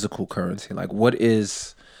the physical currency. Like what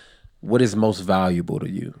is most valuable to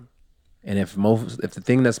you? And if the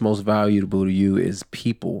thing that's most valuable to you is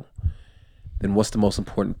people, then what's the most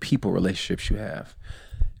important people relationships you have?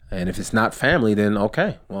 And if it's not family, then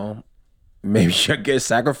okay, well, maybe you get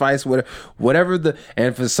sacrificed, whatever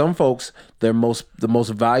and for some folks, the most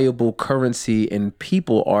valuable currency in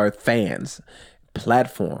people are fans,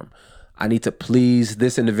 platform. I need to please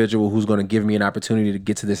this individual who's going to give me an opportunity to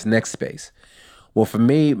get to this next space. Well, for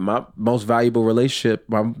me, my most valuable relationship,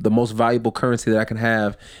 the most valuable currency that I can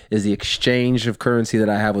have is the exchange of currency that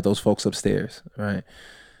I have with those folks upstairs, right?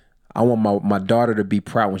 I want my daughter to be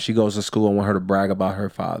proud when she goes to school. I want her to brag about her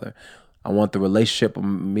father. I want the relationship of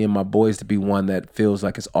me and my boys to be one that feels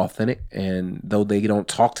like it's authentic. And though they don't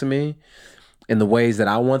talk to me in the ways that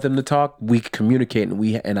I want them to talk, we communicate and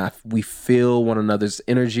we feel one another's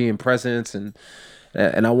energy and presence. And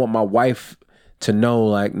I want my wife to know,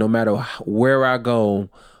 like, no matter where I go,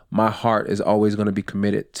 my heart is always going to be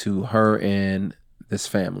committed to her and this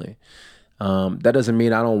family. That doesn't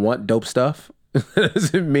mean I don't want dope stuff. That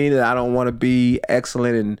doesn't mean that I don't want to be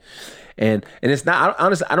excellent and it's not.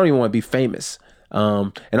 Honestly, I don't even want to be famous.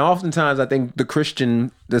 And oftentimes, I think the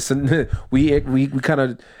Christian, we kind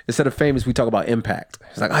of, instead of famous, we talk about impact.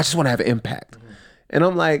 It's like, I just want to have an impact. And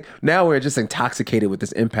I'm like, now we're just intoxicated with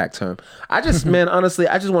this impact term. Man, honestly,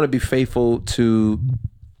 I just want to be faithful to.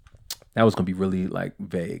 That was gonna be really like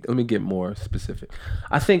vague. Let me get more specific.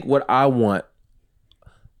 I think what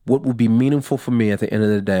would be meaningful for me at the end of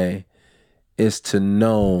the day is to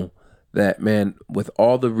know that, man, with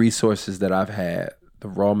all the resources that I've had, the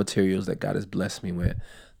raw materials that God has blessed me with,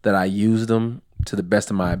 that I used them to the best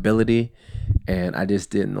of my ability, and I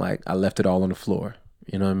just didn't I left it all on the floor.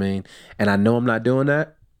 You know what I mean? And I know I'm not doing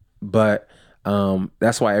that, but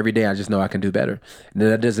that's why every day I just know I can do better. And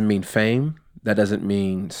that doesn't mean fame. That doesn't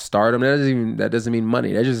mean stardom. That doesn't mean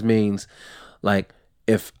money. That just means, like,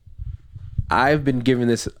 if I've been given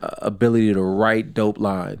this ability to write dope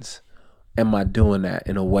lines, am I doing that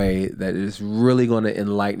in a way that is really going to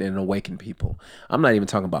enlighten and awaken people? I'm not even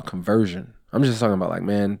talking about conversion. I'm just talking about, like,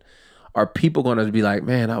 man, are people going to be like,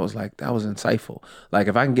 man, that was insightful. Like,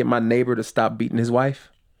 if I can get my neighbor to stop beating his wife,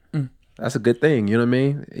 that's a good thing. You know what I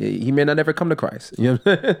mean? He may not ever come to Christ. You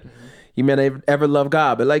know, he may not ever love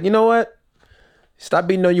God, but, like, you know what? Stop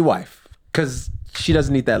beating on your wife, because she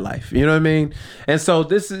doesn't need that life. You know what I mean? And so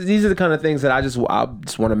these are the kind of things that I just want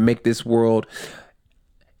to make this world,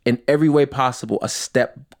 in every way possible, a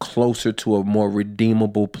step closer to a more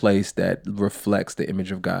redeemable place that reflects the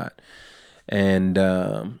image of God. And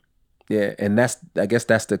and I guess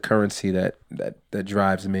that's the currency that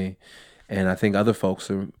drives me. And I think other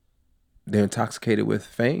folks they're intoxicated with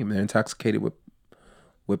fame. They're intoxicated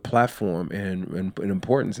with platform and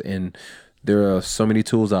importance. And there are so many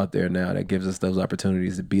tools out there now that gives us those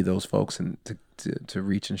opportunities to be those folks and to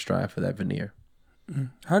reach and strive for that veneer.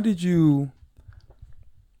 How did you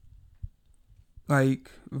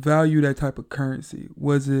value that type of currency?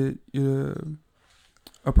 Was it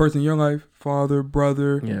a person in your life, father,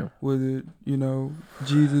 brother? Yeah. Was it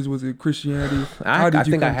Jesus? Was it Christianity? I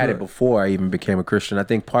think I had it before I even became a Christian. I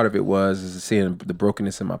think part of it was seeing the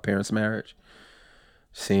brokenness in my parents' marriage,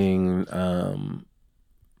 seeing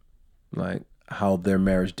like how their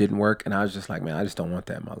marriage didn't work, and I was just like, man, I just don't want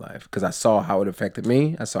that in my life, because I saw how it affected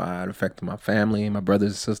me. I saw how it affected my family, my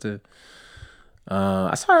brothers and sisters.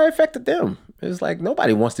 I saw how it affected them. It was like,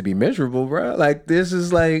 nobody wants to be miserable, bro. Like, this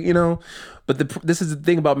is like, but this is the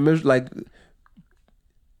thing about like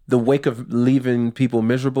the wake of leaving people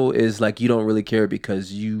miserable is like, you don't really care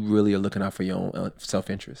because you really are looking out for your own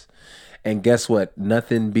self-interest. And guess what?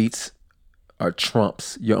 Nothing beats or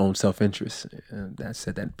trumps your own self-interest. I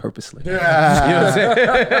said that purposely. You know what I'm saying?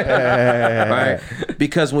 Right?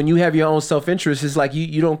 Because when you have your own self-interest, it's like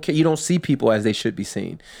you don't see people as they should be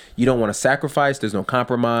seen. You don't want to sacrifice. There's no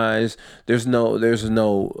compromise. There's no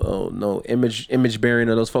image bearing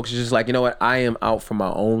of those folks. It's just like, you know what? I am out for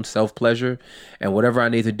my own self-pleasure, and whatever I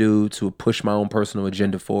need to do to push my own personal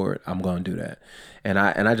agenda forward, I'm going to do that. And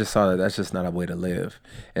I just saw that that's just not a way to live.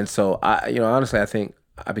 And so honestly, I think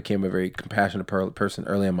I became a very compassionate person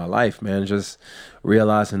early in my life, man, just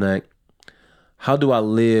realizing that, how do I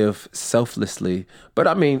live selflessly? But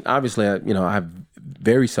I mean, obviously, I have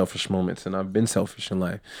very selfish moments, and I've been selfish in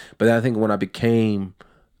life. But I think when I became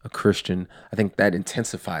a Christian, I think that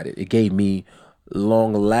intensified it. It gave me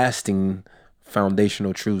long-lasting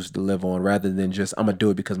foundational truths to live on, rather than just I'm gonna do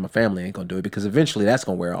it because my family ain't gonna do it, because eventually that's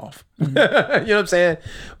gonna wear off. You know what I'm saying?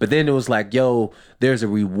 But then it was like, yo, there's a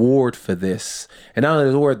reward for this, and not only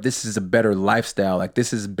the reward, this is a better lifestyle. Like,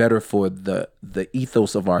 this is better for the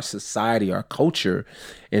ethos of our society, our culture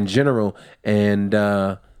in general, and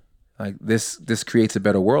like this creates a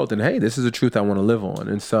better world. And hey, this is a truth I want to live on.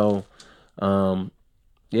 And so,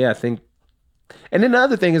 yeah, I think. And then the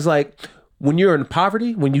other thing is, like, when you're in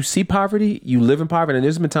poverty, when you see poverty, you live in poverty. And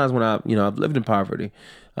there's been times when I've lived in poverty,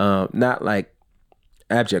 not like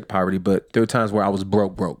abject poverty, but there were times where I was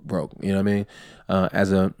broke. You know what I mean?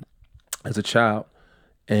 As a child,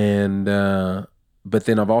 and but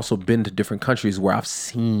then I've also been to different countries where I've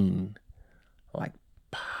seen like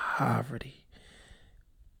poverty,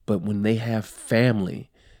 but when they have family,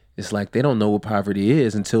 it's like they don't know what poverty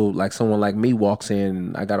is until like someone like me walks in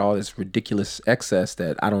and I got all this ridiculous excess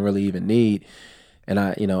that I don't really even need. And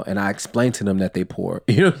I explain to them that they poor.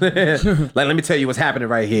 You know what I'm saying? Like, let me tell you what's happening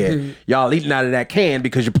right here. Y'all eating out of that can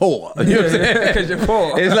because you're poor. You know what I'm saying? Because you're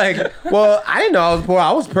poor. It's like, well, I didn't know I was poor.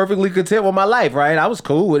 I was perfectly content with my life, right? I was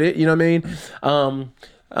cool with it. You know what I mean?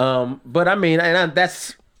 But I mean,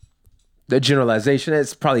 that's the generalization.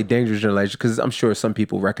 It's probably dangerous generalization, because I'm sure some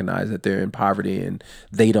people recognize that they're in poverty and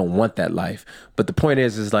they don't want that life. But the point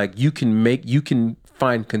is like, you can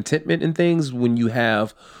find contentment in things when you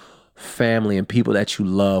have family and people that you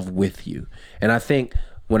love with you. And I think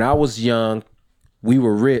when I was young, we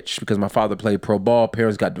were rich because my father played pro ball,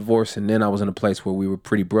 parents got divorced, and then I was in a place where we were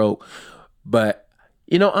pretty broke. But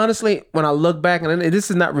honestly, when I look back, and this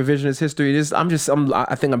is not revisionist history,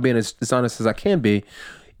 I think I'm being as honest as I can be.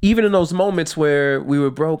 Even in those moments where we were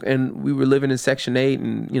broke and we were living in Section 8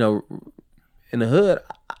 and, in the hood,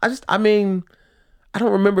 I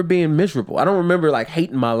don't remember being miserable. I don't remember like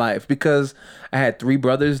hating my life, because I had two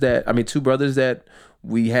brothers that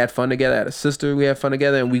we had fun together. I had a sister, we had fun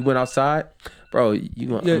together, and we went outside. Bro, he acting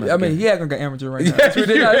like an amateur right now.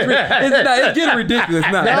 It's getting ridiculous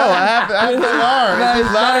now. No, I have the alarm.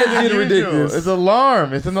 It's getting ridiculous. It's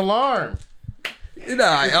alarm. It's an alarm. On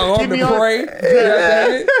the pray.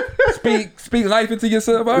 Speak life into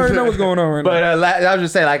yourself. I already know what's going on right now. But I was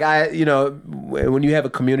just saying, like, when you have a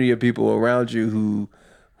community of people around you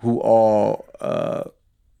who all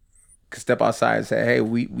can step outside and say, hey,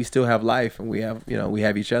 we still have life, and we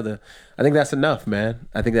have each other. I think that's enough, man.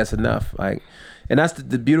 I think that's enough. Like, and that's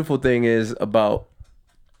the beautiful thing is about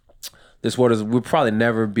this world is we'll probably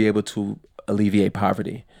never be able to alleviate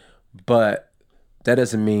poverty, but that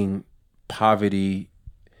doesn't mean poverty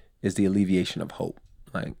is the alleviation of hope,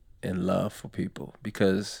 like, and love for people.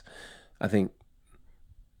 Because I think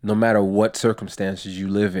no matter what circumstances you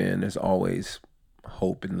live in, there's always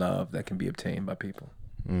hope and love that can be obtained by people.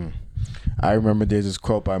 I remember there's this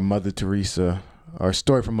quote by Mother Teresa, or a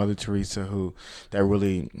story from Mother Teresa, that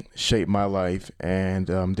really shaped my life. And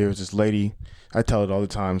there was this lady. I tell it all the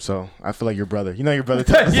time, so I feel like your brother. You know your brother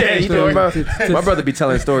tells yeah, you know, my brother be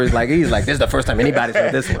telling stories like he's like, this is the first time anybody's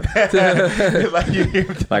heard this one.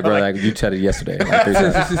 like, bro, like you said it yesterday. Like 3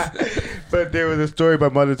 times. But there was a story by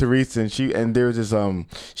Mother Teresa, and there was this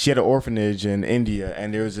she had an orphanage in India,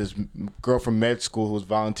 and there was this girl from med school who was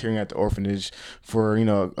volunteering at the orphanage for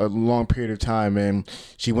a long period of time, and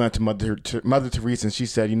she went to Mother Teresa, and she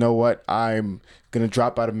said, you know what, I'm gonna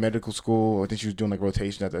drop out of medical school. I think she was doing like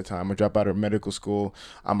rotation at that time. I'm gonna drop out of medical school.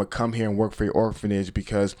 I'm gonna come here and work for your orphanage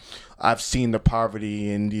because I've seen the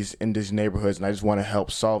poverty in these neighborhoods, and I just want to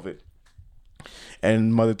help solve it.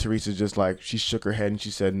 And Mother Teresa just like, she shook her head and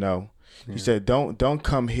she said no. She said, don't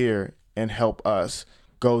come here and help us.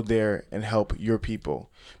 Go there and help your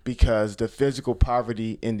people, because the physical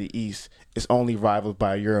poverty in the East is only rivaled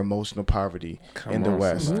by your emotional poverty in the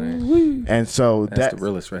West. Somebody. And so that's the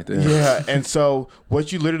realest right there. Yeah. And so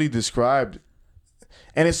what you literally described,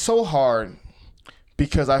 and it's so hard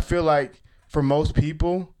because I feel like for most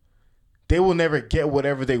people, they will never get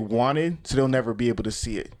whatever they wanted, so they'll never be able to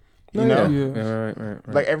see it. You know? Yeah. Right.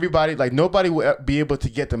 Like everybody, like nobody will be able to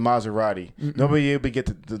get the Maserati. Mm-mm. Nobody will be able to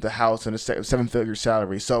get the house and a 7-figure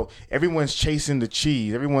salary. So everyone's chasing the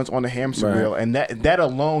cheese. Everyone's on the hamster wheel. And that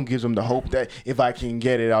alone gives them the hope that if I can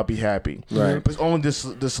get it, I'll be happy. Right. But it's only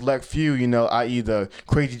the select few, i.e. the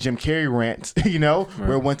crazy Jim Carrey rants,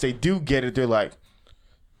 where once they do get it, they're like,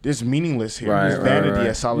 this meaningless here. This vanity,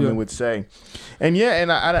 as Solomon would say. And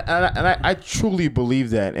I truly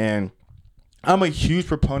believe that. And I'm a huge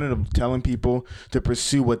proponent of telling people to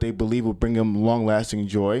pursue what they believe will bring them long-lasting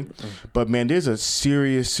joy. But, man, there's a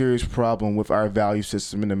serious, serious problem with our value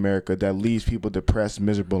system in America that leaves people depressed,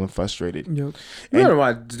 miserable, and frustrated. Yep. You know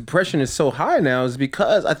why depression is so high now is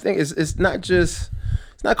because I think it's not just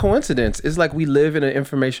it's not coincidence. It's like we live in an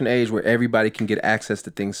information age where everybody can get access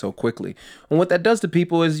to things so quickly. And what that does to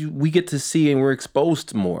people is we get to see and we're exposed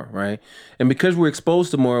to more, right? And because we're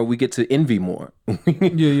exposed to more, we get to envy more.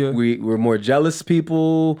 Yeah. We're more jealous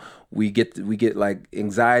people. We get like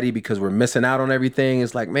anxiety because we're missing out on everything.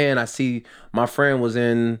 It's like, man, I see my friend was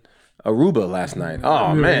in Aruba last night.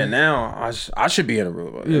 Oh man, now I should be in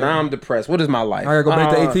Aruba. Yeah. Now I'm depressed. What is my life? I gotta go back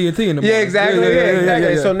to AT&T in the morning. Yeah, exactly.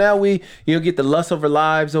 Yeah. So now we get the lust over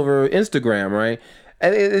lives over Instagram, right?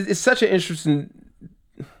 And it's such an interesting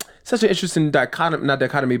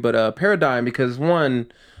paradigm, because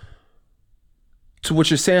one, to what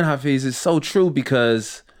you're saying, Hafiz, is so true,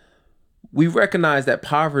 because we recognize that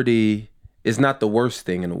poverty is not the worst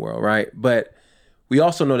thing in the world, right? But we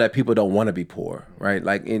also know that people don't want to be poor, right?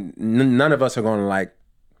 Like, none of us are going to like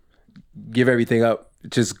give everything up,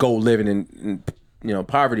 just go living in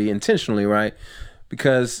poverty intentionally, right?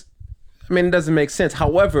 Because I mean, it doesn't make sense.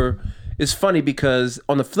 However, it's funny because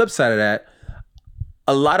on the flip side of that,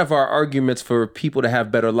 a lot of our arguments for people to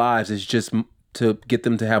have better lives is just to get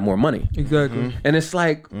them to have more money. Exactly. And it's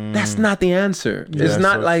like, that's not the answer. Yeah, it's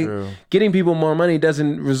not so like true. getting people more money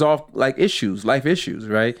doesn't resolve like life issues,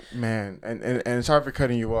 right? Man, and it's hard for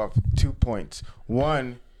cutting you off. 2 points.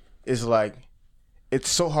 One is like, it's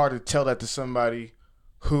so hard to tell that to somebody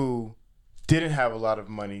who didn't have a lot of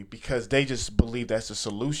money because they just believe that's the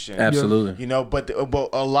solution. Absolutely. But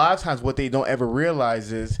a lot of times what they don't ever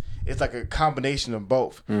realize is it's like a combination of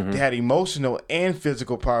both. They had emotional and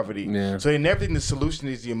physical poverty. Yeah. So they never think the solution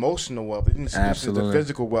is the emotional wealth. They think the solution is the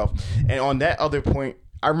physical wealth. And on that other point,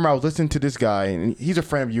 I remember I was listening to this guy, and he's a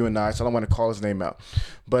friend of you and I, so I don't want to call his name out.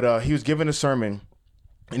 But he was giving a sermon,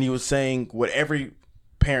 and he was saying what every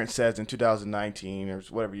parent says in 2019 or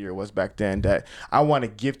whatever year it was back then, that I want to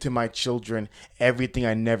give to my children everything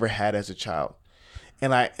I never had as a child.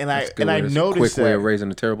 And I noticed quick that, way of raising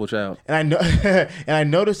a terrible child. and I know and I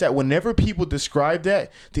noticed that whenever people describe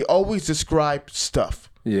that, they always describe stuff.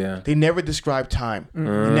 Yeah. They never describe time. They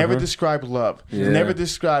never describe love. Yeah. They never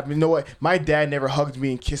describe, you know what, my dad never hugged me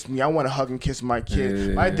and kissed me. I want to hug and kiss my kid.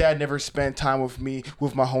 Yeah. My dad never spent time with me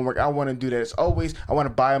with my homework. I want to do that. It's always, I want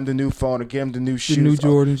to buy him the new phone or get him the new shoes. new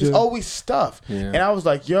Jordans, It's yeah. always stuff. Yeah. And I was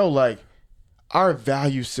like, yo, like, our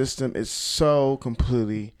value system is so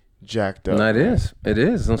completely jacked up. No, it is. It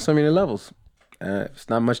is on so many levels. It's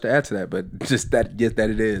not much to add to that, but just that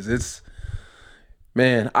it is. It's,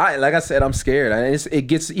 man, like I said, I'm scared. It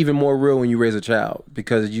gets even more real when you raise a child,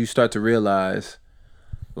 because you start to realize,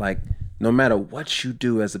 like, no matter what you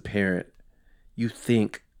do as a parent, you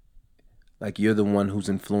think like you're the one who's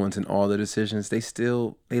influencing all the decisions.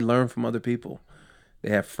 They learn from other people.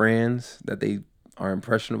 They have friends that they are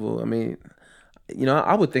impressionable. I mean,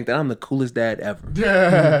 I would think that I'm the coolest dad ever.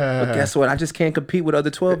 Yeah. But guess what? I just can't compete with other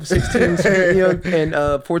 12, 16, and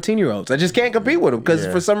 14-year-olds. I just can't compete with them because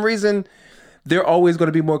for some reason, they're always going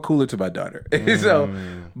to be more cooler to my daughter.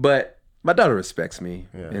 But my daughter respects me.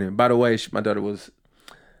 Yeah. And by the way, my daughter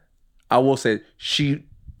I will say, she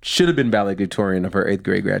should have been valedictorian of her 8th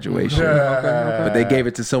grade graduation. Okay. But they gave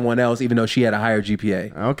it to someone else, even though she had a higher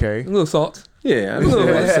GPA. Okay. A little salt. Yeah, I'm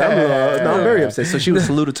very upset. So she was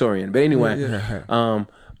salutatorian. But anyway,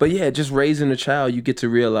 but yeah, just raising a child, you get to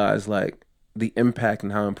realize like the impact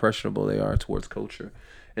and how impressionable they are towards culture.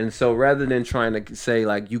 And so rather than trying to say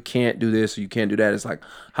like you can't do this or you can't do that, it's like,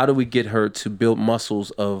 how do we get her to build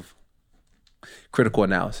muscles of critical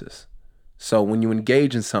analysis? So when you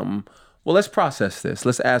engage in something, well, let's process this.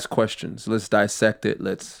 Let's ask questions. Let's dissect it.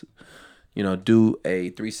 Let's, do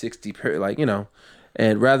a 360,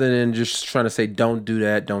 and rather than just trying to say, don't do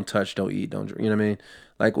that, don't touch, don't eat, don't drink, you know what I mean?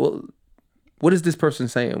 Like, well, what is this person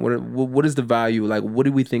saying? What is the value? Like, what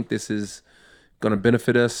do we think this is going to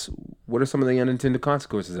benefit us? What are some of the unintended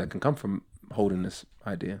consequences that can come from holding this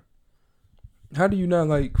idea? How do you not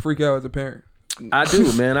like freak out as a parent? I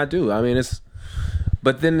do, man. I do. I mean,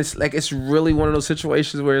 but then it's like, it's really one of those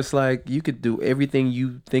situations where it's like, you could do everything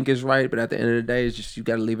you think is right, but at the end of the day, it's just, you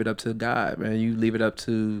got to leave it up to God, man. You leave it up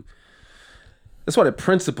to, that's why the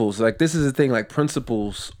principles, like this is the thing, like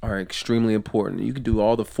principles are extremely important. You can do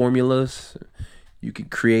all the formulas, you can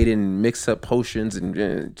create and mix up potions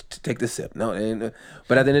and take the sip. No,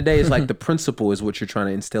 but at the end of the day, it's like the principle is what you're trying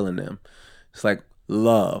to instill in them. It's like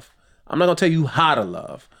love. I'm not gonna tell you how to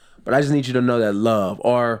love, but I just need you to know that love.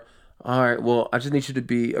 Or, all right, well, I just need you to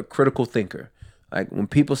be a critical thinker. Like when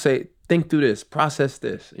people say, think through this, process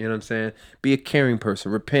this, you know what I'm saying? Be a caring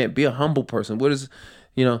person, repent, be a humble person. What is,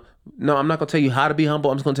 no, I'm not gonna tell you how to be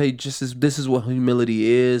humble. I'm just gonna tell you this is what humility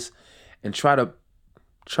is, and try to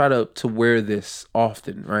wear this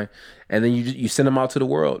often, right? And then you send them out to the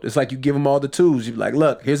world. It's like you give them all the tools. You're like,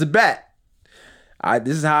 look, here's a bat.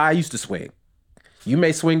 This is how I used to swing. You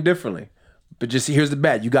may swing differently, but just here's the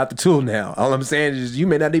bat. You got the tool now. All I'm saying is you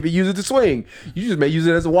may not even use it to swing. You just may use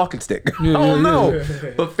it as a walking stick. I don't know.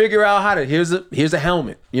 But figure out how to, here's a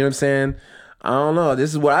helmet. You know what I'm saying? I don't know.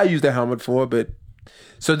 This is what I use the helmet for, but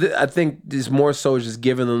so I think this more so just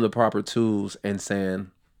giving them the proper tools and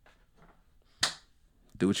saying,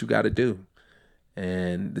 do what you got to do.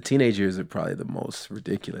 And the teenage years are probably the most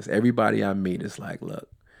ridiculous. Everybody I meet is like, look,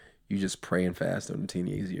 you just pray and fast on the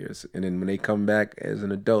teenage years. And then when they come back as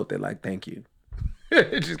an adult, they're like, thank you.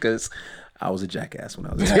 Just because I was a jackass when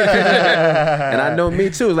I was a kid. And I know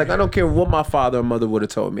me too. Like, I don't care what my father or mother would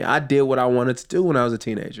have told me. I did what I wanted to do when I was a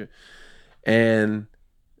teenager. And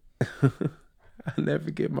I'll never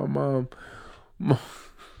forget my mom.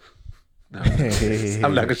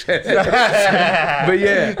 I'm not gonna say that. But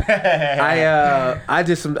yeah, I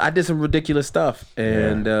did some ridiculous stuff,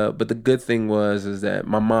 and but the good thing is that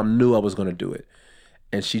my mom knew I was gonna do it,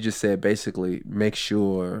 and she just said basically, make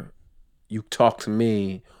sure you talk to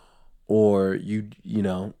me, or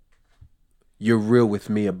you're real with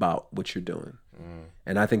me about what you're doing.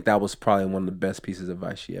 And I think that was probably one of the best pieces of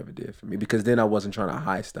advice she ever did for me, because then I wasn't trying to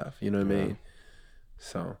hide stuff. You know what I mean?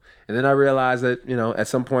 So, and then I realized that at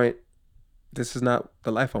some point, this is not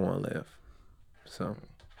the life I want to live.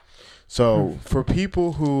 So for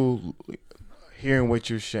people who hearing what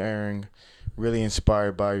you're sharing, really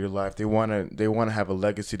inspired by your life, they want to have a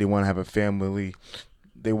legacy, they want to have a family,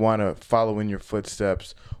 they want to follow in your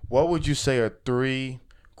footsteps. What would you say are 3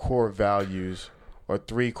 core values or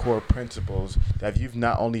 3 core principles that you've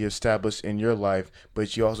not only established in your life,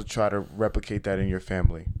 but you also try to replicate that in your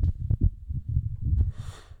family?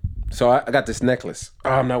 So I got this necklace.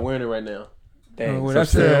 Oh, I'm not wearing it right now. Dang.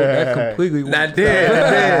 That completely. I did.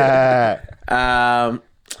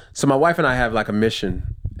 So my wife and I have like a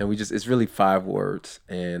mission, and it's really 5 words,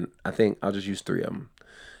 and I think I'll just use 3 of them.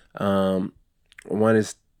 One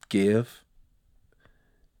is give,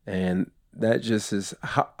 and that just is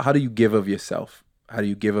how do you give of yourself? How do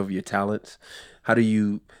you give of your talents? How do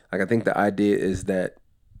you, I think the idea is that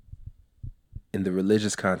in the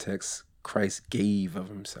religious context, Christ gave of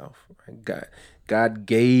himself. Right? God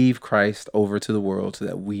gave Christ over to the world so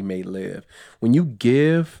that we may live. When you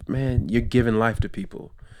give, man, you're giving life to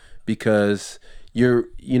people, because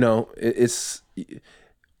it's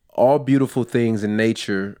all beautiful things in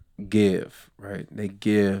nature give, right? They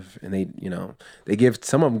give, and they give,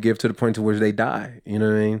 some of them give to the point to where they die, you know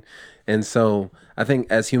what I mean? And so I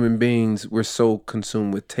think as human beings, we're so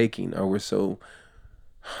consumed with taking, or we're so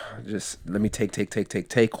just let me take,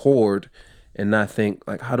 hoard, and not think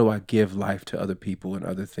like, how do I give life to other people and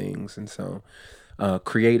other things? And so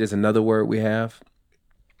create is another word we have.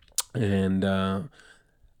 And out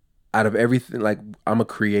of everything, like, I'm a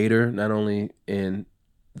creator, not only in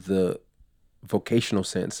the vocational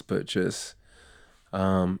sense, but just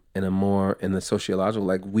in the sociological,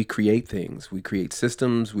 like, we create things, we create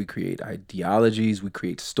systems, we create ideologies, we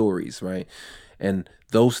create stories, right? And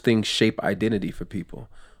those things shape identity for people.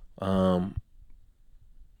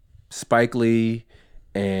 Spike Lee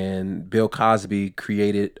and Bill Cosby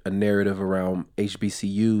created a narrative around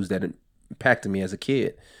HBCUs that impacted me as a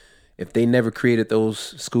kid. If they never created those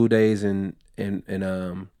school days in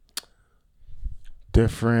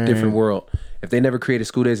different world, if they never created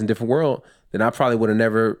school days in different world, then I probably would have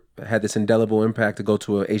never had this indelible impact to go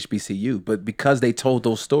to a HBCU. But because they told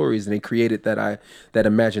those stories and they created that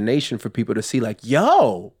imagination for people to see, like,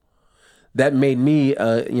 yo, that made me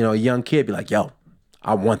a young kid be like, yo,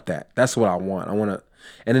 I want that. That's what I want. I want to.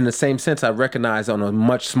 And in the same sense, I recognize on a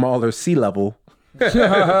much smaller C-level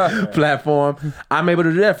platform, I'm able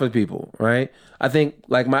to do that for people, right? I think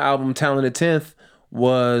like my album Talented 10th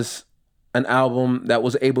was an album that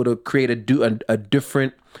was able to create a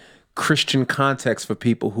different Christian context for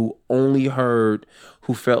people who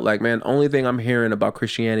felt like, man, only thing I'm hearing about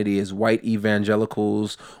Christianity is white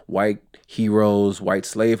evangelicals, white heroes, white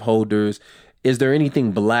slaveholders. Is there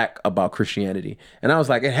anything black about Christianity? And I was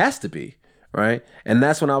like, it has to be, right? And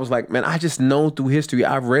that's when I was like, man, I just know through history,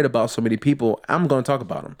 I've read about so many people, I'm going to talk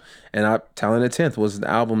about them. And Talented 10th was an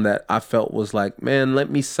album that I felt was like, man,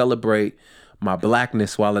 let me celebrate my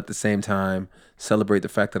blackness while at the same time celebrate the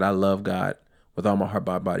fact that I love God with all my heart,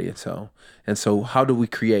 mind, body, and soul. And so how do we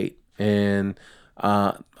create? And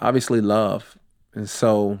obviously love. And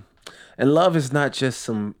love is not just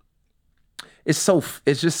it's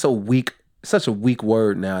just so weak. Such a weak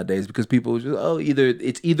word nowadays, because people just,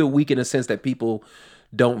 it's either weak in a sense that people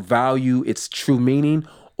don't value its true meaning,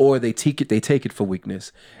 or they take it for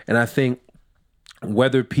weakness. And I think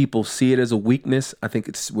whether people see it as a weakness, I think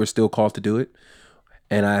we're still called to do it.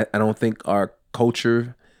 And I don't think our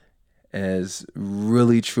culture has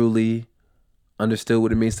really truly understood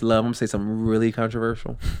what it means to love, I'm gonna say something really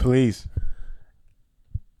controversial. Please.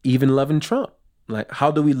 Even loving Trump. Like,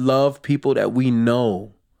 how do we love people that we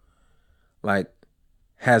know like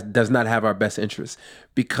does not have our best interests?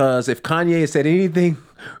 Because if Kanye has said anything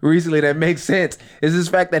recently that makes sense, is this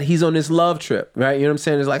fact that he's on this love trip, right? You know what I'm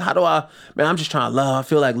saying? It's like, I'm just trying to love. I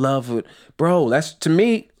feel like love would, bro, that's, to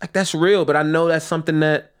me, like, that's real, but I know that's something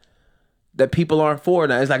that people aren't for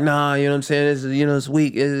now. It's like, nah, you know what I'm saying? It's, it's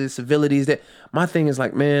weak, it's civilities. That my thing is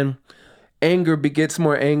like, man, anger begets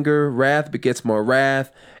more anger, wrath begets more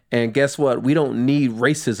wrath. And guess what? We don't need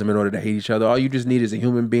racism in order to hate each other. All you just need is a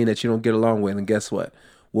human being that you don't get along with. And guess what?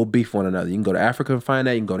 We'll beef one another. You can go to Africa and find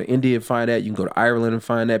that. You can go to India and find that. You can go to Ireland and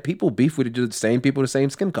find that. People beef with the same people, the same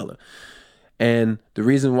skin color. And the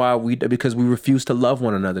reason why because we refuse to love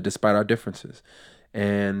one another despite our differences.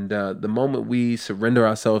 And the moment we surrender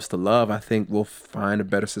ourselves to love, I think we'll find a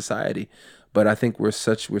better society. But I think we're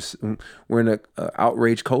in a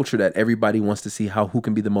outrage culture that everybody wants to see who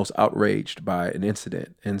can be the most outraged by an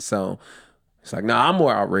incident. And so it's like, I'm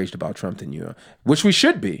more outraged about Trump than you are, which we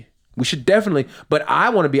should be. We should definitely. But I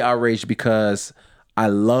want to be outraged because I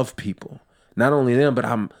love people. Not only them, but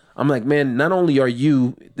I'm like, man, not only are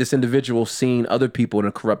you, this individual, seeing other people in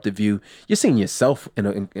a corrupted view, you're seeing yourself in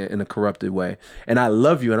a corrupted way. And I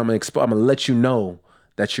love you, and I'm gonna let you know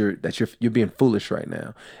that you're being foolish right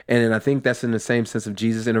now. And I think that's in the same sense of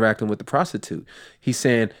Jesus interacting with the prostitute. He's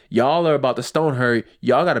saying, y'all are about to stone her.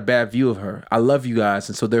 Y'all got a bad view of her. I love you guys,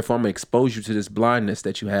 and so therefore I'm gonna expose you to this blindness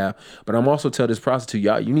that you have. But I'm also tell this prostitute,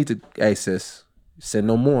 y'all, you need to, hey sis, sin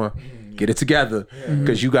no more. Get it together,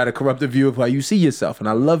 because you got a corrupted view of how you see yourself, and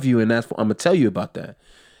I love you, and I'm gonna tell you about that.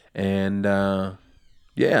 And I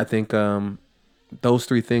think those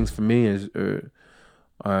three things for me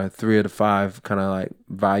are 3 of the 5 kind of like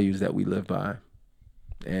values that we live by.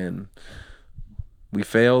 And we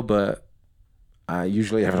fail, but I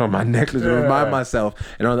usually have it on my necklace to remind myself.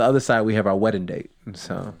 And on the other side, we have our wedding date. And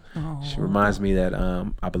so she reminds me that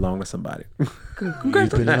I belong to somebody.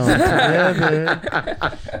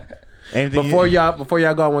 Before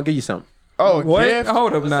y'all go, I want to give you something. Oh, what? Gift?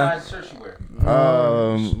 Hold up now. What size shirt you wear?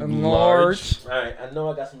 Large. All right, I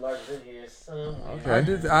know I got some larges in here.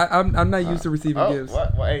 Okay. I'm not used to receiving gifts.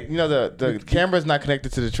 What? Hey, the camera's not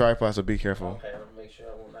connected to the tripod, so be careful. Okay, I'm gonna make sure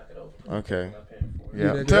I won't knock it over. Okay.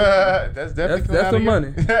 Yeah, That's definitely that's some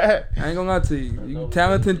money. I ain't gonna lie to you. You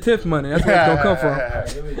talented Tiff money. That's where it's gonna come from. All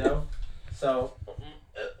right, here we go. So.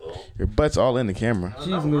 Your butt's all in the camera.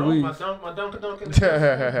 Jeez Louise. My dunk.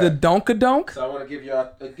 The donk? So I want to give y'all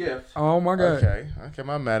a gift. Oh my God. Okay, I'm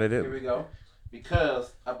not mad at it. Here we go.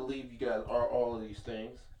 Because I believe you guys are all of these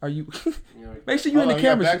things. Are you? Make sure you in the you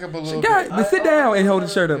camera. back up a little God, sit down and hold the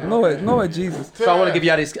shirt up. Lord Jesus. So I want to give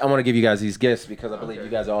y'all these. I want to give you guys these gifts because I believe you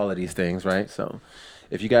guys are all of these things, right? So,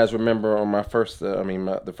 if you guys remember on my first,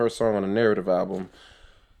 the first song on the Narrative album,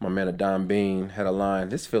 my man Adon Bean had a line.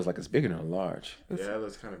 This feels like it's bigger than a large. Yeah, it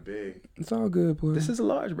looks kind of big. It's all good, boy. This is a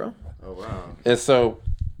large, bro. Oh wow. And so,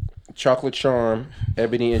 Chocolate Charm,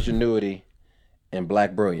 Ebony Ingenuity, and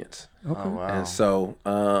Black Brilliance. Okay. Oh wow. And so,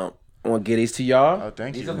 I want to get these to y'all. Oh,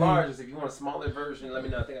 thank you. These are larges. If you want a smaller version, let me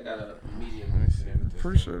know. I think I got a medium. Let me see.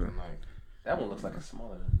 Appreciate it. That one looks like it's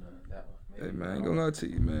smaller than that one. Hey man, I ain't gonna lie to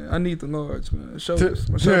you, man. I need the large, man. Show T- us.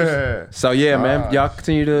 My shoulders. So yeah, man, y'all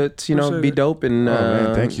continue to Appreciate be it. dope and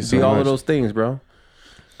man, thank you so be all much. of those things, bro.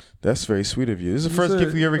 That's very sweet of you. This is the Yes, first sir.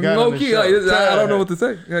 gift we ever got on Low the key, show. like, I don't know what to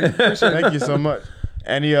say. Hey, appreciate it. Thank you so much.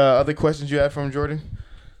 Any other questions you had from Jordan?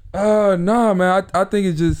 Nah, man. I think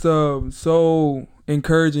it's just so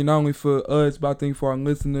encouraging, not only for us, but I think for our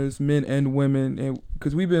listeners, men and women, and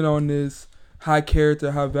because we've been on this high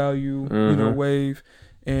character, high value, wave,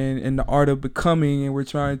 and the art of becoming, and we're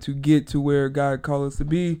trying to get to where God called us to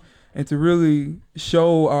be, and to really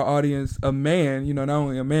show our audience a man, not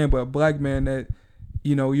only a man but a black man that,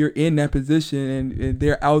 you're in that position and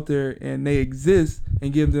they're out there and they exist,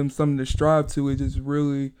 and give them something to strive to is just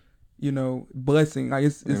really, blessing. Like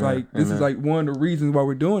it's Amen. like this Amen. is like one of the reasons why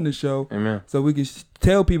we're doing this show. Amen. So we can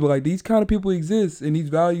tell people like these kind of people exist, and these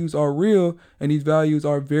values are real, and these values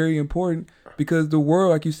are very important, because the world,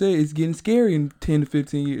 like you said, is getting scary in 10 to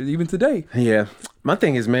 15 years, even today. Yeah. My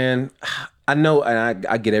thing is, man, I know, and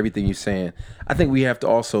I get everything you're saying. I think we have to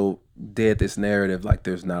also dead this narrative like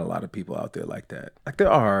there's not a lot of people out there like that. Like there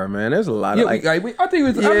are, man. There's a lot of like. I think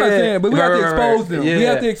I'm not saying, but we have to expose them. Yeah. We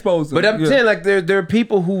have to expose them. But I'm saying like there are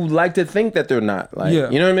people who like to think that they're not. Like, you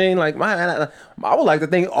know what I mean? Like I would like to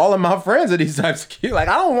think all of my friends are these types of kids. Like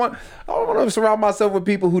I don't want to surround myself with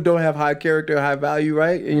people who don't have high character, high value,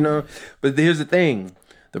 right? But here's the thing.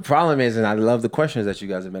 The problem is, and I love the questions that you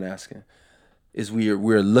guys have been asking. is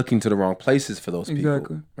we're looking to the wrong places for those people.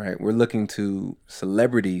 Exactly. Right? We're looking to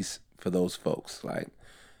celebrities for those folks. Like,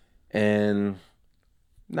 and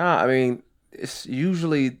I mean, it's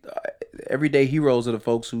usually everyday heroes are the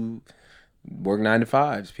folks who work 9 to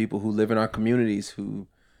 5s, people who live in our communities who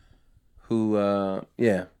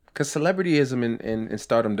yeah, because celebrityism and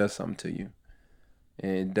stardom does something to you.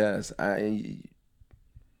 And it does.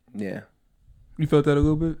 Yeah. You felt that a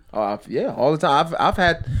little bit? Yeah, all the time.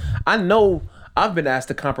 I've been asked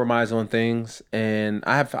to compromise on things, and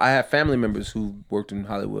I have family members who worked in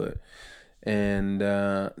Hollywood, and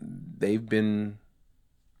they've been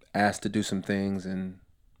asked to do some things, and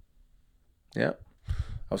yeah.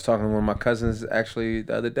 I was talking to one of my cousins actually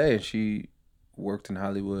the other day, and she worked in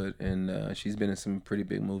Hollywood, and she's been in some pretty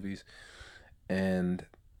big movies. And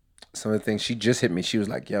some of the things she just hit me, she was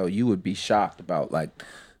like, "Yo, you would be shocked about like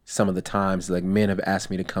some of the times like men have asked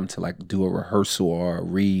me to come to like do a rehearsal or a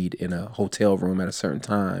read in a hotel room at a certain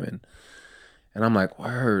time." And I'm like,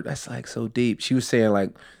 "Word, that's like so deep." She was saying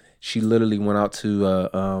like she literally went out to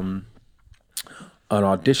an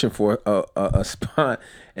audition for a spot,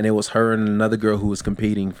 and it was her and another girl who was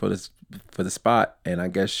competing for the spot. And I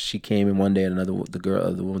guess she came in one day, and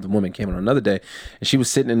the woman came in another day, and she was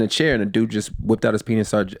sitting in a chair, and the dude just whipped out his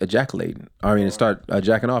penis and started ejaculating. And started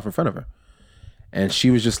jacking off in front of her, and she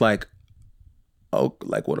was just like, "Oh,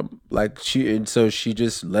 like what?" So she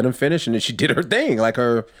just let him finish, and then she did her thing, like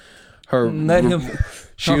her. Let him.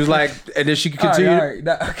 She was like, and then she could continue. All right.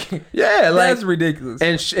 Okay. Yeah, like That's ridiculous.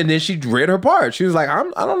 And then she read her part. She was like, I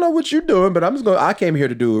don't know what you're doing, but I came here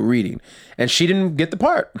to do a reading, and she didn't get the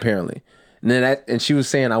part apparently. And then and she was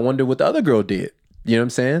saying, I wonder what the other girl did. You know what I'm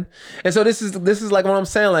saying? And so this is like what I'm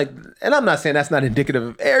saying. Like, and I'm not saying that's not indicative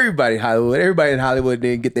of everybody in Hollywood. Everybody in Hollywood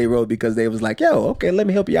didn't get their role because they was like, yo, okay, let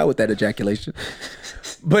me help you out with that ejaculation.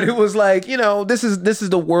 But it was like, you know, this is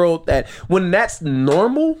the world that when that's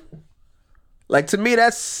normal. Like, to me,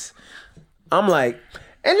 I'm like,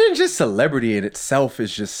 and then just celebrity in itself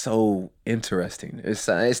is just so interesting.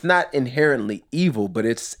 It's not inherently evil, but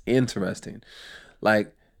it's interesting.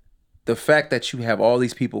 Like, the fact that you have all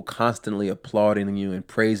these people constantly applauding you and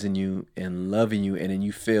praising you and loving you, and then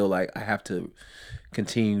you feel like I have to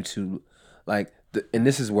continue to, like, and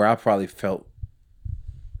this is where I probably felt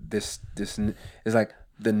this is like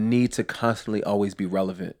the need to constantly always be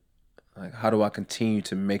relevant. Like, how do I continue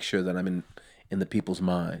to make sure that I'm in the people's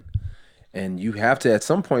mind? And you have to at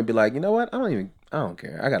some point be like, you know what? I don't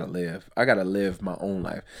care. I gotta live my own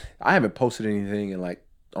life. I haven't posted anything in like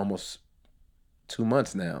almost 2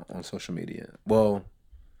 months now on social media. Well,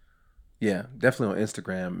 yeah, definitely on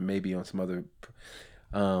Instagram, maybe on some other,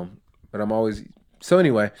 but I'm always, so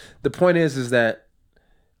anyway, the point is that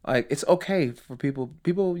like, it's okay for people,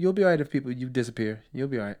 you'll be all right if you disappear. You'll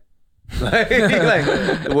be all right. like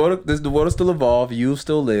the world will still evolve, you'll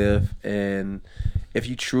still live, and if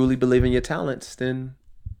you truly believe in your talents, then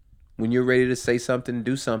when you're ready to say something,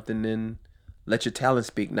 do something, then let your talent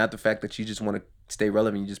speak, not the fact that you just want to stay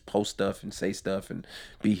relevant. You just post stuff and say stuff and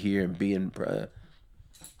be here and be in.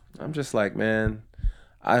 I'm just like, man,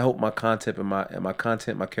 I hope my content and my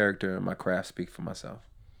character and my craft speak for myself.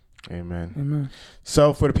 Amen.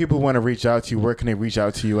 So for the people who want to reach out to you, where can they reach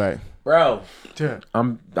out to you at? Bro, yeah.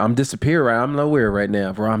 I'm disappeared, right? I'm nowhere right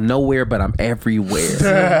now, bro. I'm nowhere, but I'm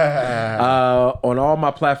everywhere. On all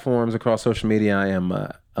my platforms across social media, I am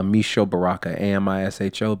Amisho Baraka,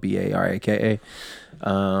 AMISHO BARAKA.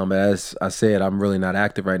 As I said, I'm really not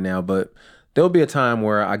active right now, but there'll be a time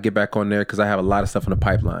where I get back on there because I have a lot of stuff in the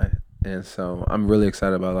pipeline, and so I'm really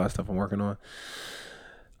excited about a lot of stuff I'm working on.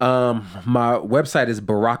 My website is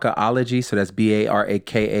Barakaology, so that's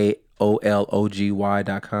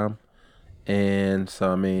BARAKAOLOGY.com. And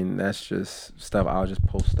so, I mean, that's just stuff. I'll just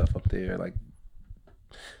post stuff up there, like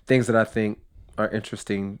things that I think are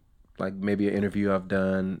interesting, like maybe an interview I've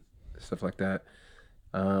done, stuff like that.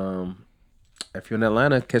 If you're in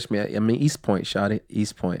Atlanta, catch me at, East Point, shot it.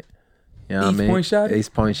 East Point. You know what I mean?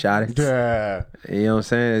 East Point, shot it. Yeah. You know what I'm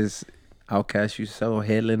saying? It's Outcast You So,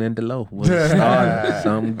 Headland and Delow.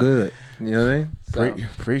 Something good. You know what I mean? So.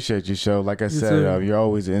 Appreciate you, show. Like I said, you're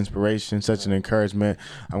always an inspiration, such an encouragement.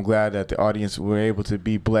 I'm glad that the audience were able to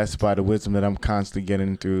be blessed by the wisdom that I'm constantly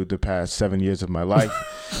getting through the past 7 years of my life.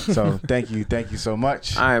 So thank you so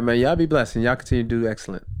much. All right, man. Y'all be blessed, and y'all continue to do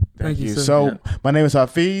excellent. Thank you. So my name is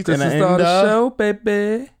Hafiz, this and is the show,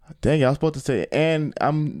 baby. Dang, I was supposed to say, and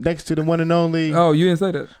I'm next to the one and only. Oh, you didn't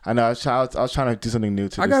say that. I know. I was trying to do something new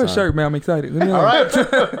today. I got a shirt, man. I'm excited. All right.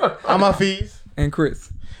 I'm Hafiz. And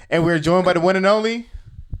Chris. And we're joined by the one and only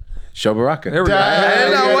Show Baraka. There we go.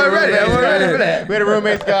 I wasn't ready for that. We had a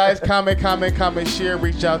roommates, guys. Comment, share,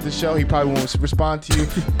 reach out to the show. He probably won't respond to you,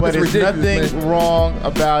 but It's there's ridiculous, nothing wrong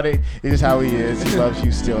about it. It's just how he is. He loves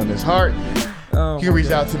you still in his heart. Oh, You can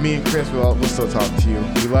reach out to me and Chris. We'll still talk to you.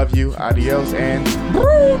 We love you. Adios, and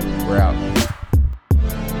we're out.